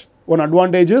punch, one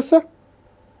advantage is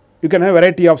you can have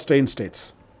variety of strain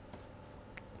states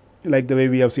like the way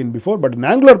we have seen before, but in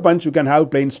angular punch you can have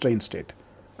plain strain state.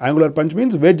 Angular punch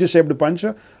means wedge shaped punch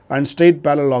and straight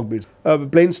parallel log beads.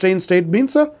 Plain strain state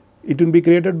means it will be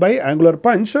created by angular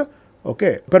punch,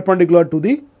 okay, perpendicular to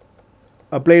the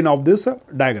plane of this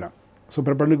diagram. So,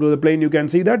 perpendicular to the plane you can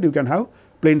see that you can have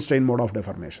plain strain mode of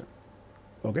deformation.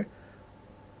 Okay.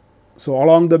 So,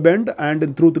 along the bend and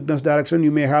in through thickness direction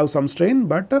you may have some strain,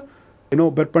 but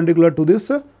perpendicular to this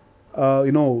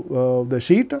the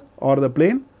sheet or the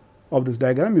plane of this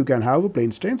diagram you can have a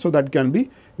plane strain. So, that can be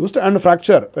used, and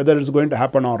fracture whether it is going to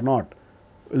happen or not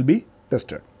will be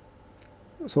tested.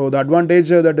 So, the advantage,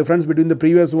 the difference between the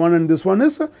previous one and this one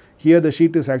is here the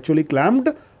sheet is actually clamped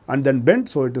and then bent.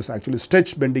 So, it is actually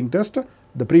stretch bending test.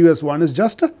 The previous one is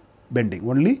just bending,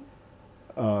 only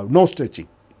no stretching,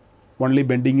 only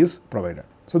bending is provided.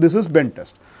 So, this is bend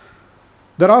test.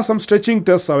 There are some stretching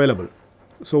tests available.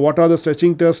 So, what are the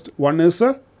stretching tests? One is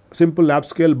a simple lab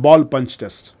scale ball punch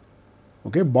test.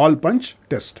 Okay, ball punch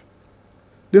test.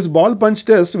 This ball punch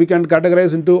test we can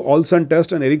categorize into Olsen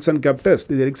test and Ericsson cup test.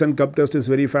 The Ericsson cup test is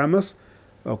very famous.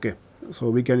 Okay, so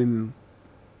we can,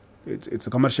 it's a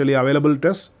commercially available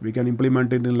test. We can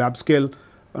implement it in lab scale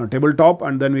tabletop,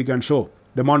 and then we can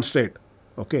demonstrate,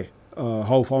 okay,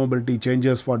 how formability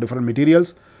changes for different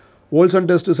materials. Olsen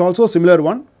test is also similar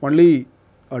one, only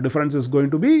difference is going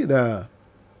to be the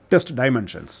test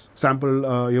dimensions,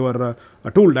 sample your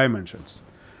tool dimensions.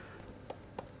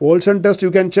 Olsen test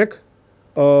you can check,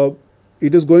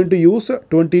 it is going to use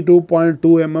 22.2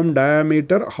 mm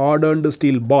diameter hardened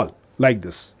steel ball like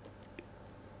this.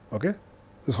 Okay.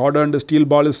 This hardened steel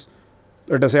ball is,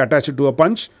 let us say, attached to a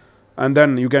punch, and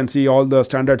then you can see all the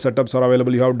standard setups are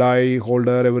available. You have die,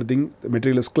 holder, everything, the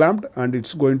material is clamped and it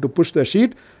is going to push the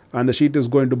sheet, and the sheet is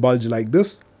going to bulge like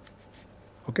this.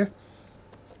 Okay.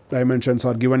 Dimensions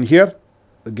are given here,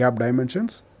 the gap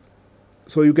dimensions.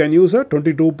 So, you can use a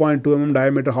 22.2 mm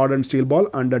diameter hardened steel ball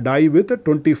and a die with a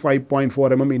 25.4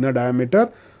 mm inner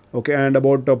diameter, okay, and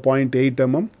about 0.8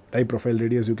 mm die profile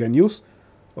radius you can use.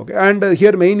 Okay, and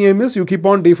here main aim is you keep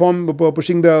on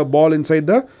pushing the ball inside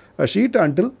the sheet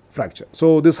until fracture.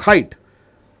 So, this height,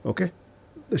 okay,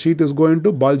 the sheet is going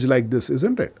to bulge like this,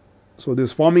 isn't it? So,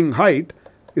 this forming height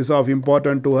is of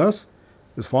importance to us.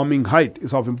 This forming height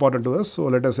is of importance to us. So,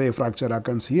 let us say a fracture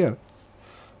occurs here.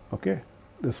 Okay.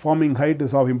 This forming height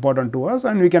is of importance to us,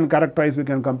 and we can characterize, we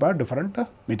can compare different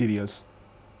materials.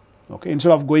 Okay.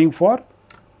 Instead of going for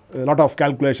a lot of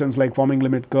calculations like forming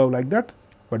limit curve like that,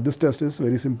 but this test is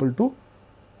very simple to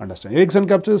understand. Ericsson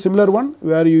cup is a similar one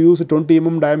where you use a 20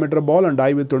 mm diameter ball and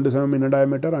die with 27 mm inner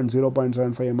diameter and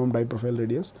 0.75 mm die profile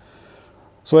radius.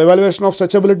 So, evaluation of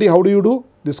stretchability, how do you do?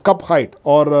 This cup height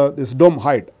or this dome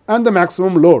height and the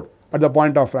maximum load at the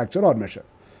point of fracture or measure.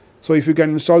 So, if you can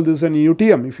install this in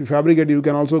UTM, if you fabricate, you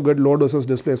can also get load versus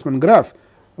displacement graph.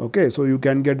 Okay. So, you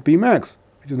can get P max,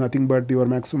 which is nothing but your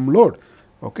maximum load.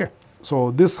 Okay.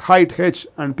 So, this height h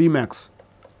and P max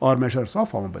are measures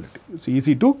of formability. It is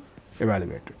easy to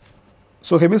evaluate it.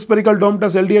 So, hemispherical dome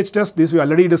test, LDH test, this we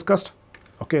already discussed.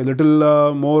 Okay.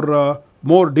 Little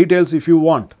more details if you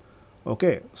want.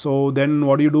 Okay. So, then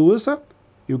what you do is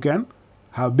you can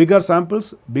have bigger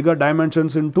samples, bigger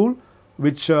dimensions in tool,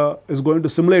 which is going to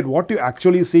simulate what you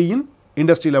actually see in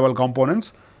industry level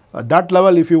components. That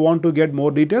level, if you want to get more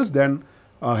details, then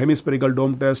hemispherical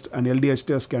dome test and LDH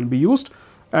test can be used.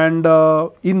 And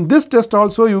in this test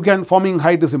also you can, forming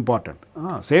height is important.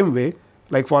 Same way,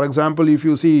 like for example, if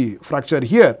you see fracture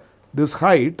here, this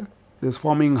height, this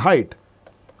forming height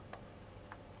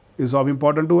is of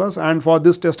important to us, and for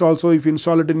this test also if you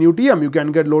install it in UTM, you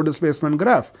can get load displacement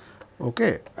graph,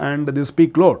 okay, and this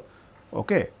peak load,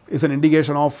 okay, is an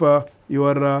indication of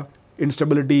your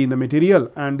instability in the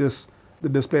material, and the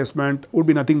displacement would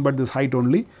be nothing but this height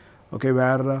only, okay,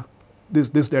 where this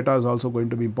data is also going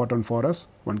to be important for us,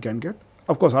 one can get.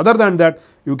 Of course, other than that,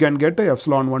 you can get a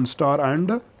epsilon 1 star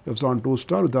and epsilon 2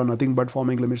 star with nothing but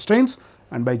forming limit strains,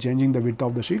 and by changing the width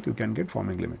of the sheet, you can get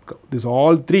forming limit curve. These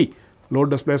all three, load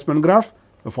displacement graph,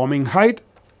 the forming height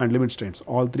and limit strains,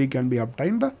 all three can be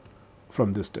obtained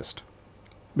from this test.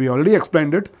 We already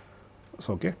explained it.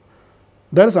 So, okay.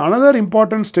 There is another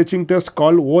important stretching test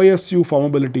called OSU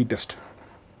formability test.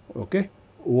 Okay.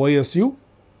 OSU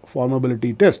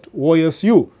formability test.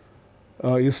 OSU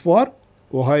is for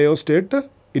Ohio State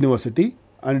University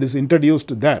and it is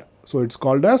introduced there. So, it is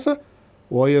called as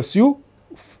OSU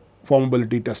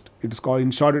formability test. It is called,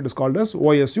 in short, it is called as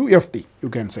OSU-FT, you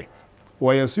can say,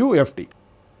 OSU-FT.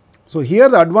 So here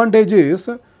the advantage is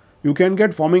you can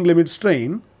get forming limit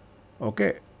strain,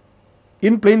 okay,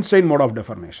 in plane strain mode of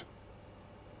deformation.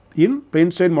 In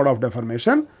plane strain mode of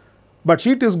deformation, but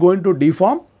sheet is going to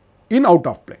deform in out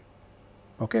of plane.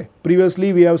 Okay.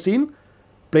 Previously we have seen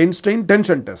plane strain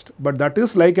tension test, but that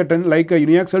is like a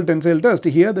uniaxial tensile test.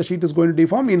 Here the sheet is going to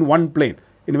deform in one plane,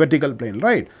 in vertical plane,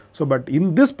 right. So, but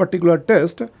in this particular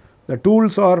test, the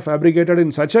tools are fabricated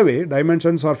in such a way,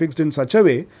 dimensions are fixed in such a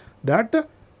way that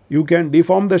you can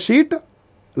deform the sheet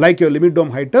like your limit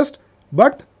dome height test,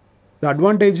 but the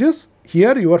advantage is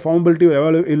here your formability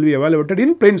will be evaluated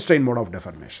in plane strain mode of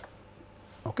deformation.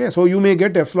 Okay. So, you may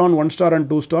get epsilon 1 star and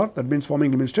 2 star, that means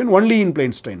forming limit strain only in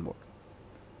plane strain mode.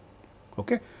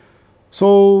 Okay.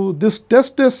 So, this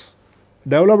test is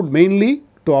developed mainly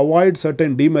to avoid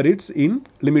certain demerits in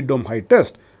limit dome height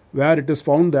test, where it is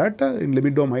found that in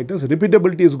limit dome height test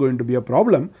repeatability is going to be a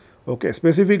problem. Okay.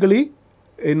 Specifically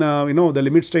in the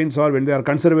limit strains are when they are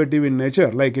conservative in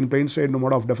nature, like in plane strain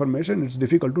mode of deformation, it is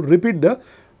difficult to repeat the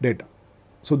data.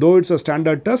 So, though it is a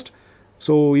standard test,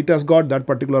 so it has got that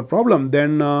particular problem,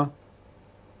 then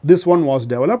this one was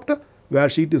developed where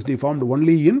sheet is deformed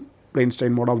only in plane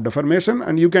strain mode of deformation,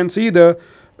 and you can see the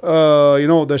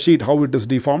the sheet how it is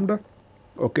deformed,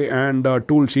 okay, and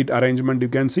tool sheet arrangement you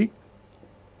can see.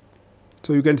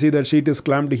 So, you can see that sheet is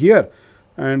clamped here,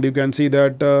 and you can see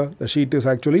that the sheet is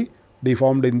actually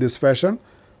deformed in this fashion.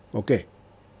 Okay.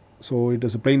 So, it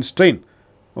is a plane strain,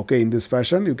 okay, in this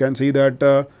fashion. You can see that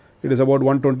it is about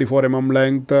 124 mm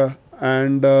length,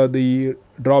 and the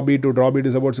draw bead to draw bead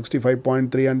is about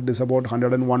 65.3 and it is about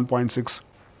 101.6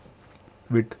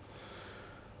 width.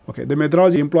 Okay. The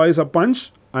methodology employs a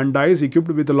punch and dies equipped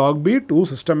with a log bead to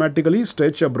systematically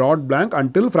stretch a broad blank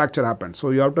until fracture happens. So,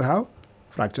 you have to have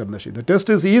fracture in the sheet. The test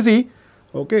is easy,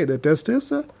 okay, the test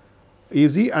is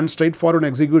easy and straightforward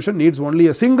execution, needs only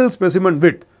a single specimen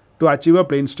width to achieve a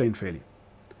plane strain failure.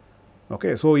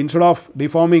 Okay. So, instead of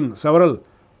deforming several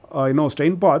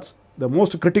strain paths, the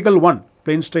most critical one,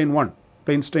 plane strain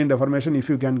deformation, if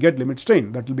you can get limit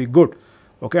strain, that will be good.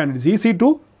 Okay. And it is easy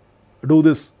to do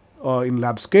this in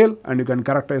lab scale, and you can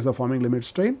characterize the forming limit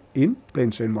strain in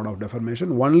plane strain mode of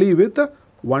deformation only with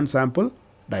one sample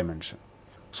dimension.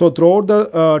 So, throughout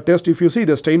the test, if you see,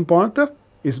 the strain path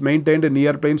is maintained in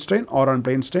near plane strain or on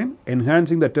plane strain,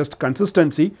 enhancing the test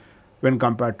consistency when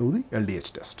compared to the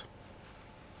LDH test.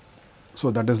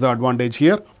 So, that is the advantage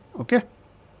here. Okay.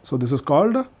 So, this is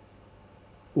called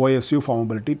OSU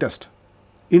formability test.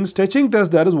 In stretching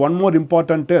test, there is one more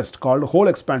important test called hole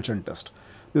expansion test.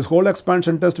 This hole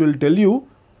expansion test will tell you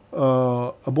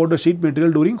about the sheet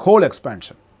material during hole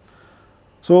expansion.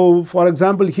 So, for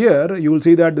example, here you will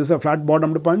see that this is a flat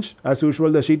bottomed punch. As usual,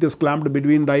 the sheet is clamped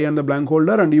between die and the blank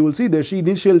holder, and you will see the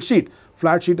initial sheet,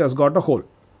 flat sheet has got a hole.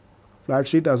 Flat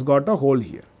sheet has got a hole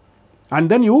here. And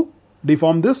then you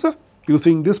deform this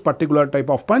using this particular type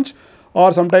of punch,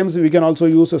 or sometimes we can also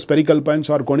use a spherical punch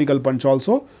or conical punch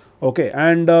also. Okay.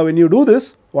 And when you do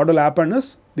this, what will happen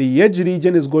is the edge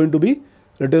region is going to be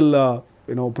little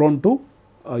prone to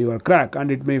your crack, and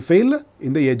it may fail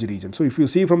in the edge region. So, if you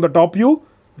see from the top view,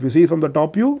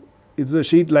 it's a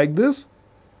sheet like this,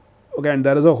 okay, and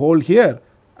there is a hole here,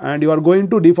 and you are going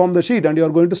to deform the sheet and you are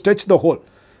going to stretch the hole.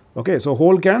 Okay. So,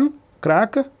 hole can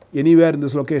crack anywhere in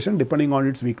this location depending on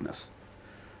its weakness.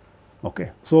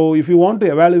 Okay. So, if you want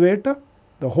to evaluate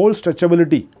the hole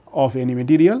stretchability of any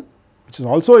material, which is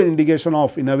also an indication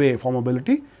of, in a way,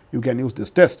 formability, you can use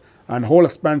this test, and hole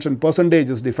expansion percentage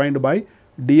is defined by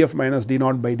df minus d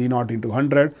naught by d naught into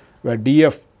 100, where d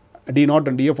naught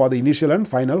and df are the initial and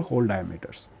final hole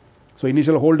diameters. So,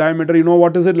 initial hole diameter, you know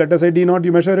what is it? Let us say d naught,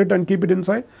 you measure it and keep it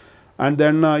inside, and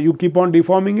then you keep on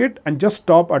deforming it and just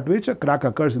stop at which a crack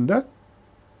occurs in the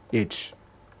edge.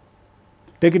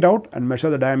 Take it out and measure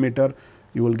the diameter,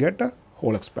 you will get a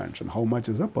hole expansion. How much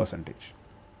is the percentage?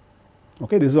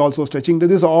 Okay, this is also stretching.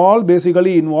 This all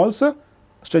basically involves a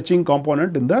stretching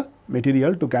component in the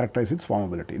material to characterize its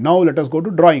formability. Now, let us go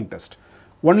to drawing test.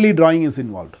 Only drawing is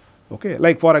involved. Okay,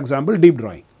 like for example, deep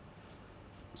drawing.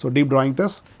 So, deep drawing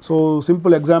test. So,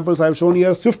 simple examples I have shown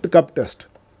here. Swift cup test.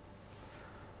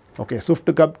 Okay,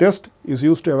 Swift cup test is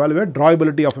used to evaluate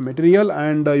drawability of a material,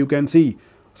 and you can see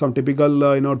some typical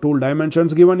tool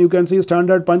dimensions given. You can see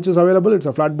standard punch is available. It's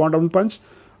a flat bottom punch,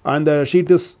 and the sheet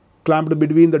is clamped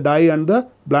between the die and the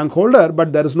blank holder,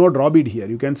 but there is no draw bead here.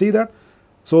 You can see that.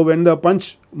 So, when the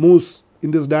punch moves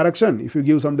in this direction, if you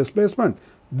give some displacement,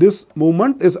 this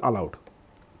movement is allowed.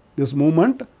 This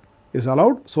movement is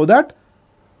allowed so that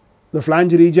the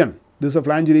flange region, this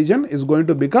flange region is going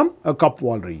to become a cup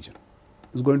wall region.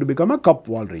 is going to become a cup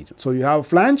wall region. So you have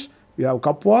flange, you have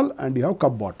cup wall, and you have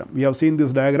cup bottom. We have seen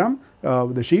this diagram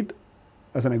with the sheet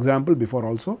as an example before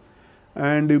also,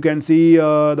 and you can see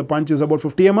the punch is about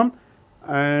 50 mm,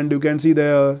 and you can see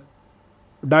the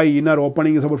die inner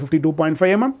opening is about 52.5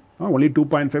 mm, only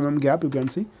 2.5 mm gap you can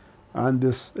see, and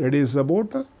this radius is about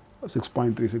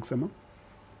 6.36 mm.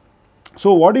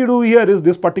 So what you do here is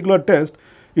this particular test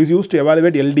is used to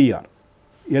evaluate LDR.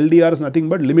 LDR is nothing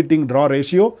but limiting draw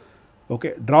ratio.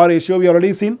 Okay, draw ratio we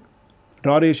already seen.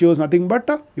 Draw ratio is nothing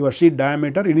but your sheet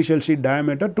diameter, initial sheet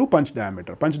diameter to punch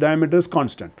diameter. Punch diameter is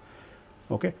constant.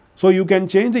 Okay, so you can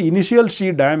change the initial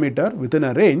sheet diameter within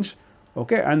a range.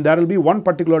 Okay, and there will be one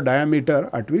particular diameter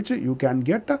at which you can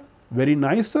get a very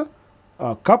nice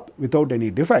cup without any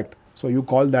defect. So you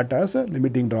call that as a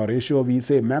limiting draw ratio. We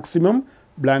say maximum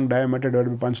blank diameter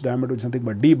divided by punch diameter, which is nothing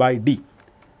but D by D.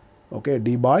 Okay,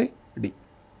 D by D.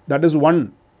 That is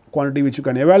one quantity which you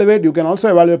can evaluate. You can also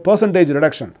evaluate percentage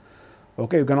reduction.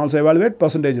 Okay, you can also evaluate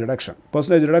percentage reduction.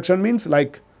 Percentage reduction means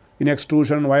like in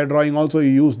extrusion, wire drawing also you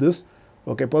use this.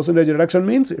 Okay, percentage reduction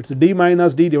means it's D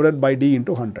minus D divided by D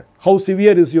into 100. How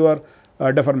severe is your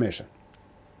deformation?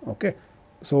 Okay,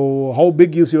 so how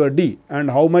big is your D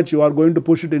and how much you are going to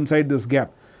push it inside this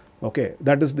gap? Okay,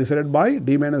 that is decided by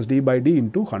D minus D by D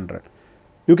into 100.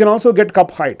 You can also get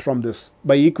cup height from this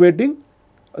by equating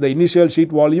the initial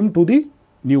sheet volume to the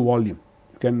new volume.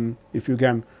 You can, if you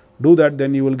can do that,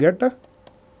 then you will get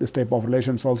this type of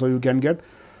relations also you can get.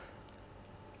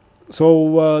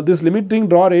 So this limiting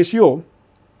draw ratio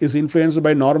is influenced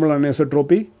by normal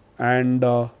anisotropy and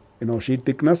sheet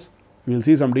thickness. We will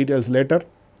see some details later.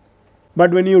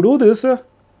 But when you do this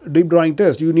deep drawing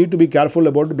test, you need to be careful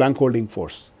about the blank holding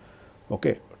force.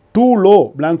 Okay, too low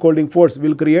blank holding force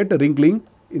will create a wrinkling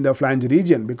in the flange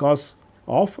region because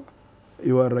of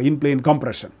your in-plane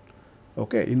compression.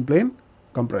 Okay, in-plane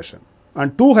compression,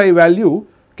 and too high value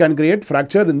can create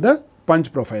fracture in the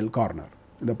punch profile corner.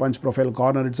 In the punch profile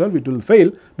corner itself, it will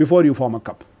fail before you form a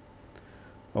cup.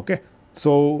 Okay,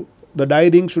 so the die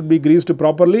ring should be greased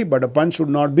properly, but a punch should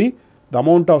not be. The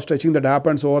amount of stretching that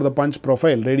happens over the punch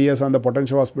profile, radius and the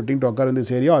potential of splitting to occur in this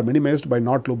area are minimized by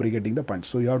not lubricating the punch.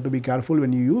 So you have to be careful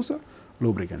when you use a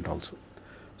lubricant also.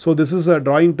 So this is a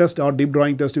drawing test or deep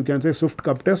drawing test, you can say Swift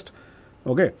cup test.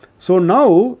 Okay, so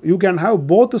now you can have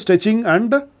both stretching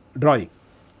and drawing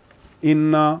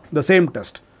in the same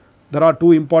test. There are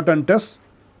two important tests.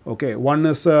 Okay, one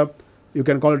is you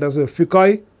can call it as a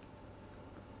Foucault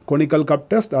conical cup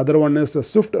test. The other one is a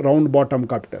Swift round bottom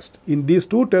cup test. In these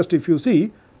two tests, if you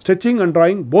see, stretching and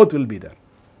drawing both will be there.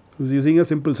 Using a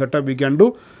simple setup we can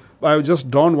do. I have just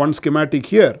drawn one schematic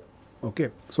here. Okay,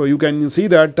 so you can see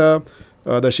that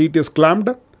the sheet is clamped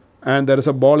and there is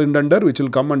a ball indenter which will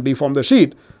come and deform the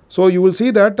sheet. So you will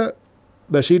see that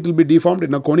the sheet will be deformed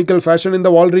in a conical fashion in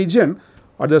the wall region.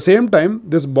 At the same time,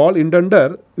 this ball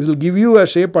indenter will give you a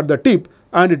shape at the tip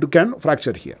and it can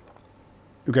fracture here.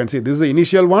 You can see this is the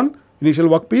initial one, initial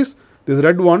workpiece. This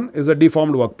red one is a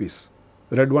deformed workpiece.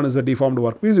 The red one is a deformed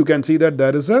workpiece. You can see that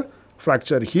there is a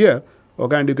fracture here.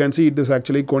 Okay, and you can see it is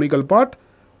actually conical part,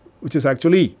 which is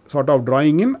actually sort of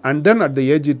drawing in, and then at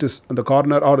the edge it is in the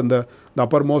corner or in the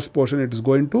uppermost portion it is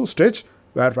going to stretch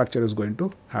where fracture is going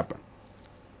to happen.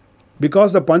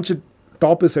 Because the punch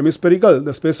top is hemispherical,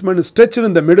 the specimen is stretched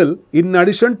in the middle in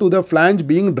addition to the flange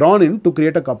being drawn in to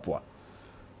create a cup wall.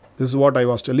 This is what I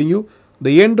was telling you.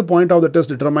 The end point of the test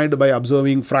determined by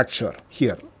observing fracture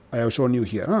here. I have shown you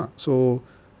here. So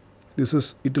this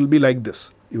is, it will be like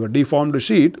this. Your deformed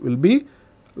sheet will be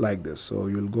like this. So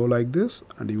you will go like this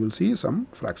and you will see some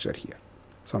fracture here.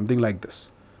 Something like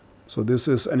this. So this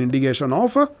is an indication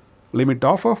of a limit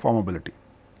of a formability.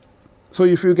 So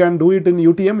if you can do it in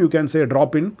UTM, you can say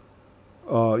drop in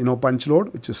punch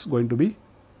load, which is going to be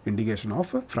indication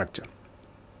of a fracture.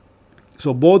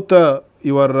 So both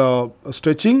your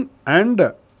stretching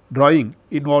and drawing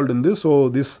involved in this. So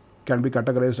this can be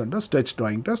categorized under stretch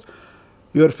drawing test.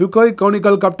 Your Foucault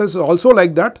conical cup test is also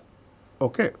like that.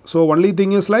 Okay. So only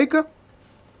thing is like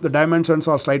the dimensions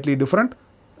are slightly different.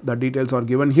 The details are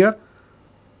given here.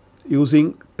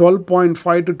 Using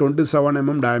 12.5 to 27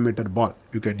 mm diameter ball,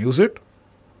 you can use it.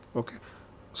 Okay.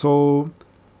 So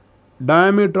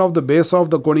diameter of the base of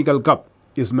the conical cup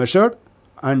is measured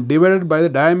and divided by the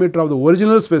diameter of the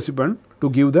original specimen to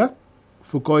give the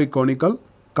Foucault conical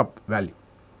cup value.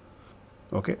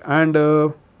 Okay, and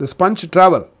the punch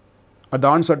travel at the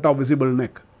onset of visible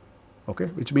neck. Okay,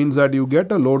 which means that you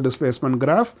get a load displacement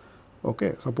graph.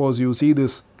 Okay, suppose you see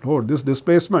this load, this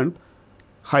displacement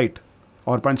height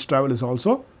or punch travel is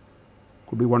also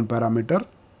could be one parameter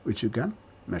which you can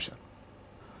measure.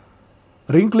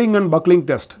 wrinkling and buckling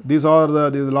test. These are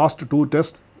the last two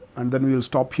tests, and then we will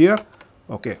stop here.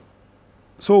 Okay.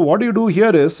 So what you do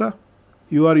here is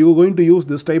you are going to use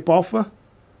this type of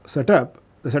setup.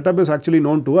 The setup is actually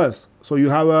known to us. So you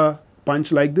have a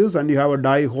punch like this, and you have a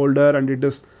die holder, and it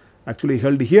is actually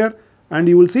held here, and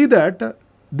you will see that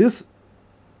this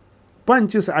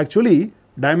punch is actually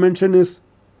dimension is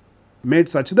made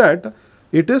such that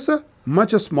it is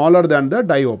much smaller than the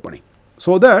die opening,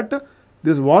 so that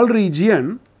this wall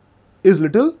region is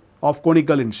little of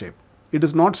conical in shape. It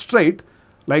is not straight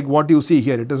like what you see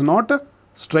here. It is not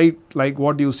straight like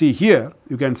what you see here.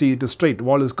 You can see it is straight.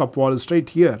 Cup wall is straight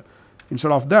here.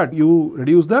 Instead of that, you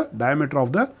reduce the diameter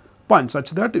of the punch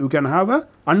such that you can have a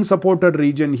unsupported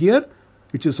region here,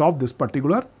 which is of this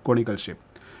particular conical shape.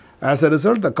 As a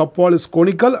result, the cup wall is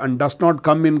conical and does not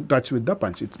come in touch with the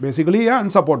punch. It's basically an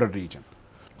unsupported region.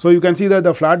 So you can see that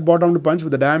the flat bottomed punch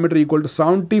with the diameter equal to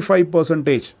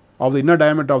 75% of the inner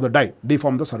diameter of the die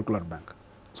deform the circular bank.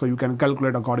 So you can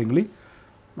calculate accordingly.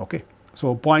 Okay.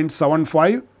 So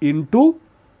 0.75 into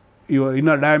your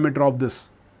inner diameter of this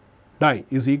die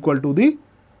is equal to the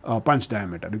punch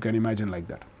diameter. You can imagine like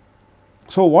that.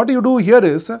 So what you do here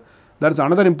is, that is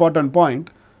another important point.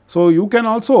 So you can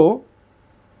also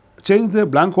change the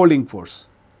blank holding force,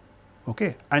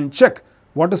 okay, and check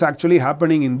what is actually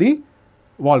happening in the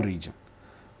wall region.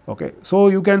 Okay. So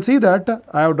you can see that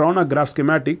I have drawn a graph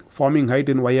schematic forming height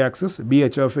in y-axis,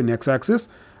 BHF in x-axis,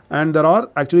 and there are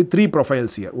actually three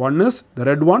profiles here. One is the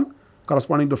red one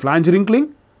corresponding to flange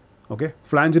wrinkling. Okay.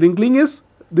 Flange wrinkling is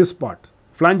this part,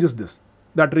 flange is this,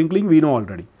 that wrinkling we know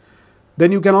already.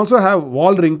 Then you can also have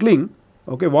wall wrinkling.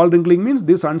 Okay. Wall wrinkling means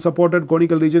this unsupported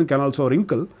conical region can also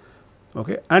wrinkle.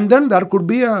 Okay. And then there could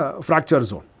be a fracture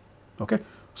zone. Okay.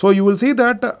 So you will see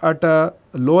that at a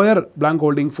lower blank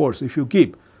holding force, if you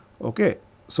keep, okay,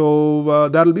 so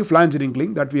there will be flange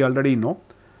wrinkling, that we already know.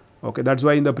 Okay. That is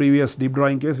why in the previous deep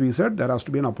drawing case we said there has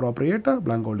to be an appropriate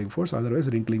blank holding force, otherwise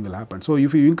wrinkling will happen. So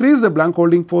if you increase the blank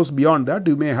holding force beyond that,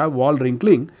 you may have wall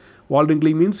wrinkling. Wall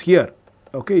wrinkling means here,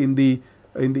 okay, in the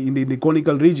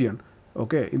conical region,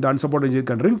 okay, in the unsupported region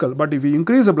can wrinkle, but if you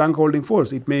increase the blank holding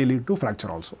force, it may lead to fracture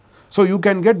also. So you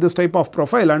can get this type of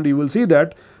profile, and you will see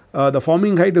that the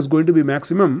forming height is going to be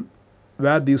maximum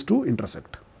where these two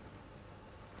intersect.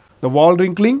 The wall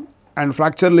wrinkling and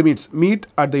fracture limits meet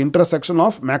at the intersection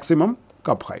of maximum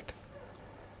cup height.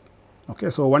 Okay,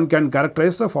 so one can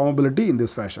characterize the formability in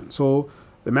this fashion. So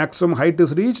the maximum height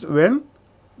is reached when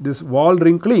this wall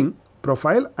wrinkling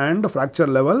profile and the fracture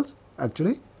levels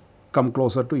actually come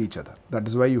closer to each other. That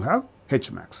is why you have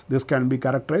H max. This can be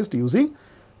characterized using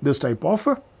this type of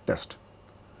test.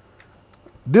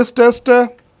 This test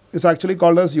is actually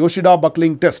called as Yoshida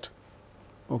buckling test.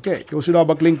 Okay, Yoshida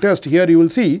buckling test. Here you will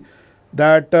see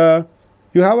that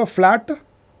you have a flat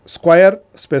square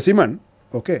specimen.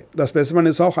 Okay, the specimen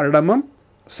is of 100 mm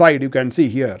side, you can see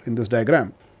here in this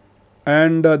diagram,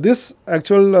 and this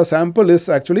actual sample is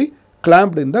actually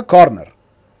clamped in the corner.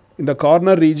 In the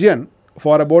corner region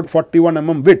for about 41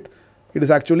 mm width, it is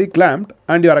actually clamped,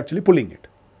 and you are actually pulling it.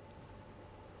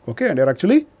 Okay, and you are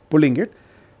actually pulling it.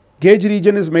 Gauge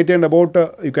region is maintained about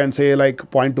you can say like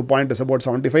point to point is about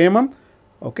 75 mm.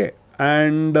 Okay,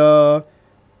 and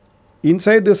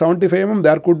inside the 75 mm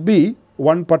there could be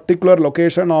one particular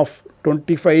location of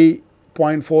 25.4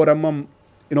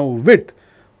 mm width.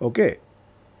 Okay,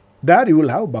 there you will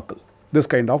have buckle. This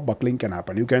kind of buckling can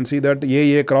happen. You can see that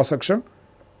AA cross section.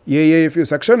 AA, if you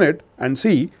section it and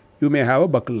see, you may have a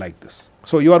buckle like this.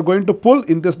 So you are going to pull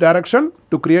in this direction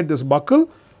to create this buckle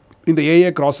in the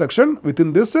AA cross section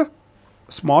within this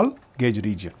small gauge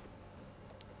region.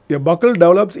 A buckle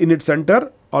develops in its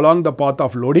center along the path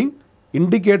of loading.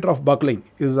 Indicator of buckling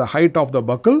is the height of the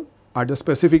buckle at a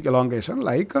specific elongation,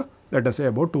 like let us say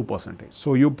about 2%.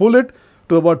 So you pull it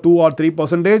to about 2 or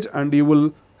 3% and you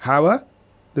will have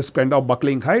this kind of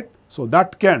buckling height. So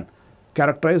that can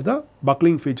characterize the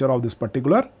buckling feature of this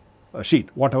particular sheet,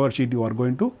 whatever sheet you are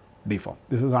going to deform.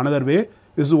 This is another way.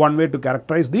 This is one way to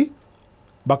characterize the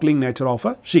buckling nature of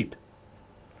a sheet.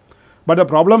 But the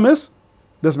problem is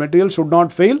this material should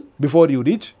not fail before you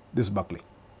reach this buckling.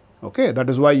 Okay, that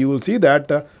is why you will see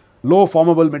that low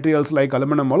formable materials like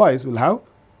aluminum alloys will have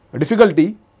a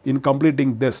difficulty in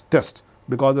completing this test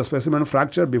because the specimen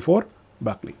fracture before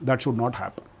buckling. That should not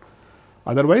happen.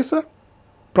 Otherwise,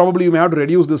 probably you may have to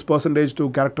reduce this percentage to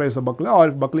characterize the buckling, or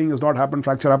if buckling has not happened,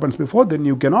 fracture happens before, then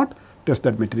you cannot test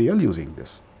that material using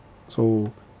this.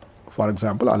 So, for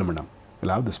example, aluminum will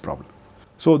have this problem.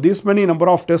 So, these many number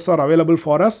of tests are available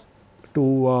for us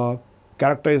to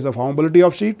characterize the formability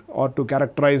of sheet, or to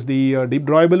characterize the deep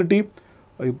drawability,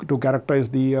 to characterize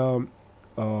the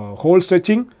hole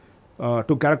stretching,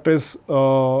 to characterize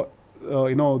the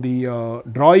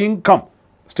drawing cum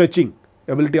stretching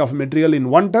ability of material in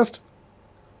one test.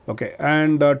 Okay,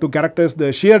 and to characterize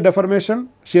the shear deformation,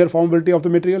 shear formability of the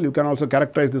material, you can also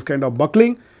characterize this kind of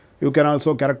buckling. You can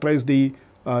also characterize the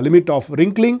limit of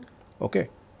wrinkling. Okay,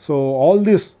 so all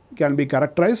this can be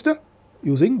characterized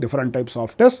using different types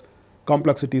of tests.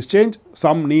 Complexities change.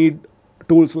 Some need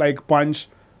tools like punch,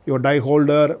 your die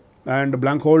holder and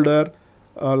blank holder,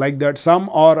 like that. Some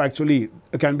are actually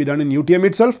can be done in UTM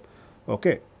itself.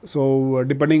 Okay, so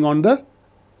depending on the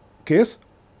case,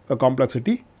 the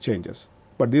complexity changes.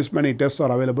 But these many tests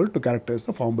are available to characterize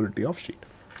the formability of sheet.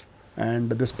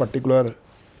 And this particular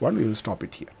one, we will stop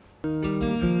it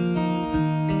here.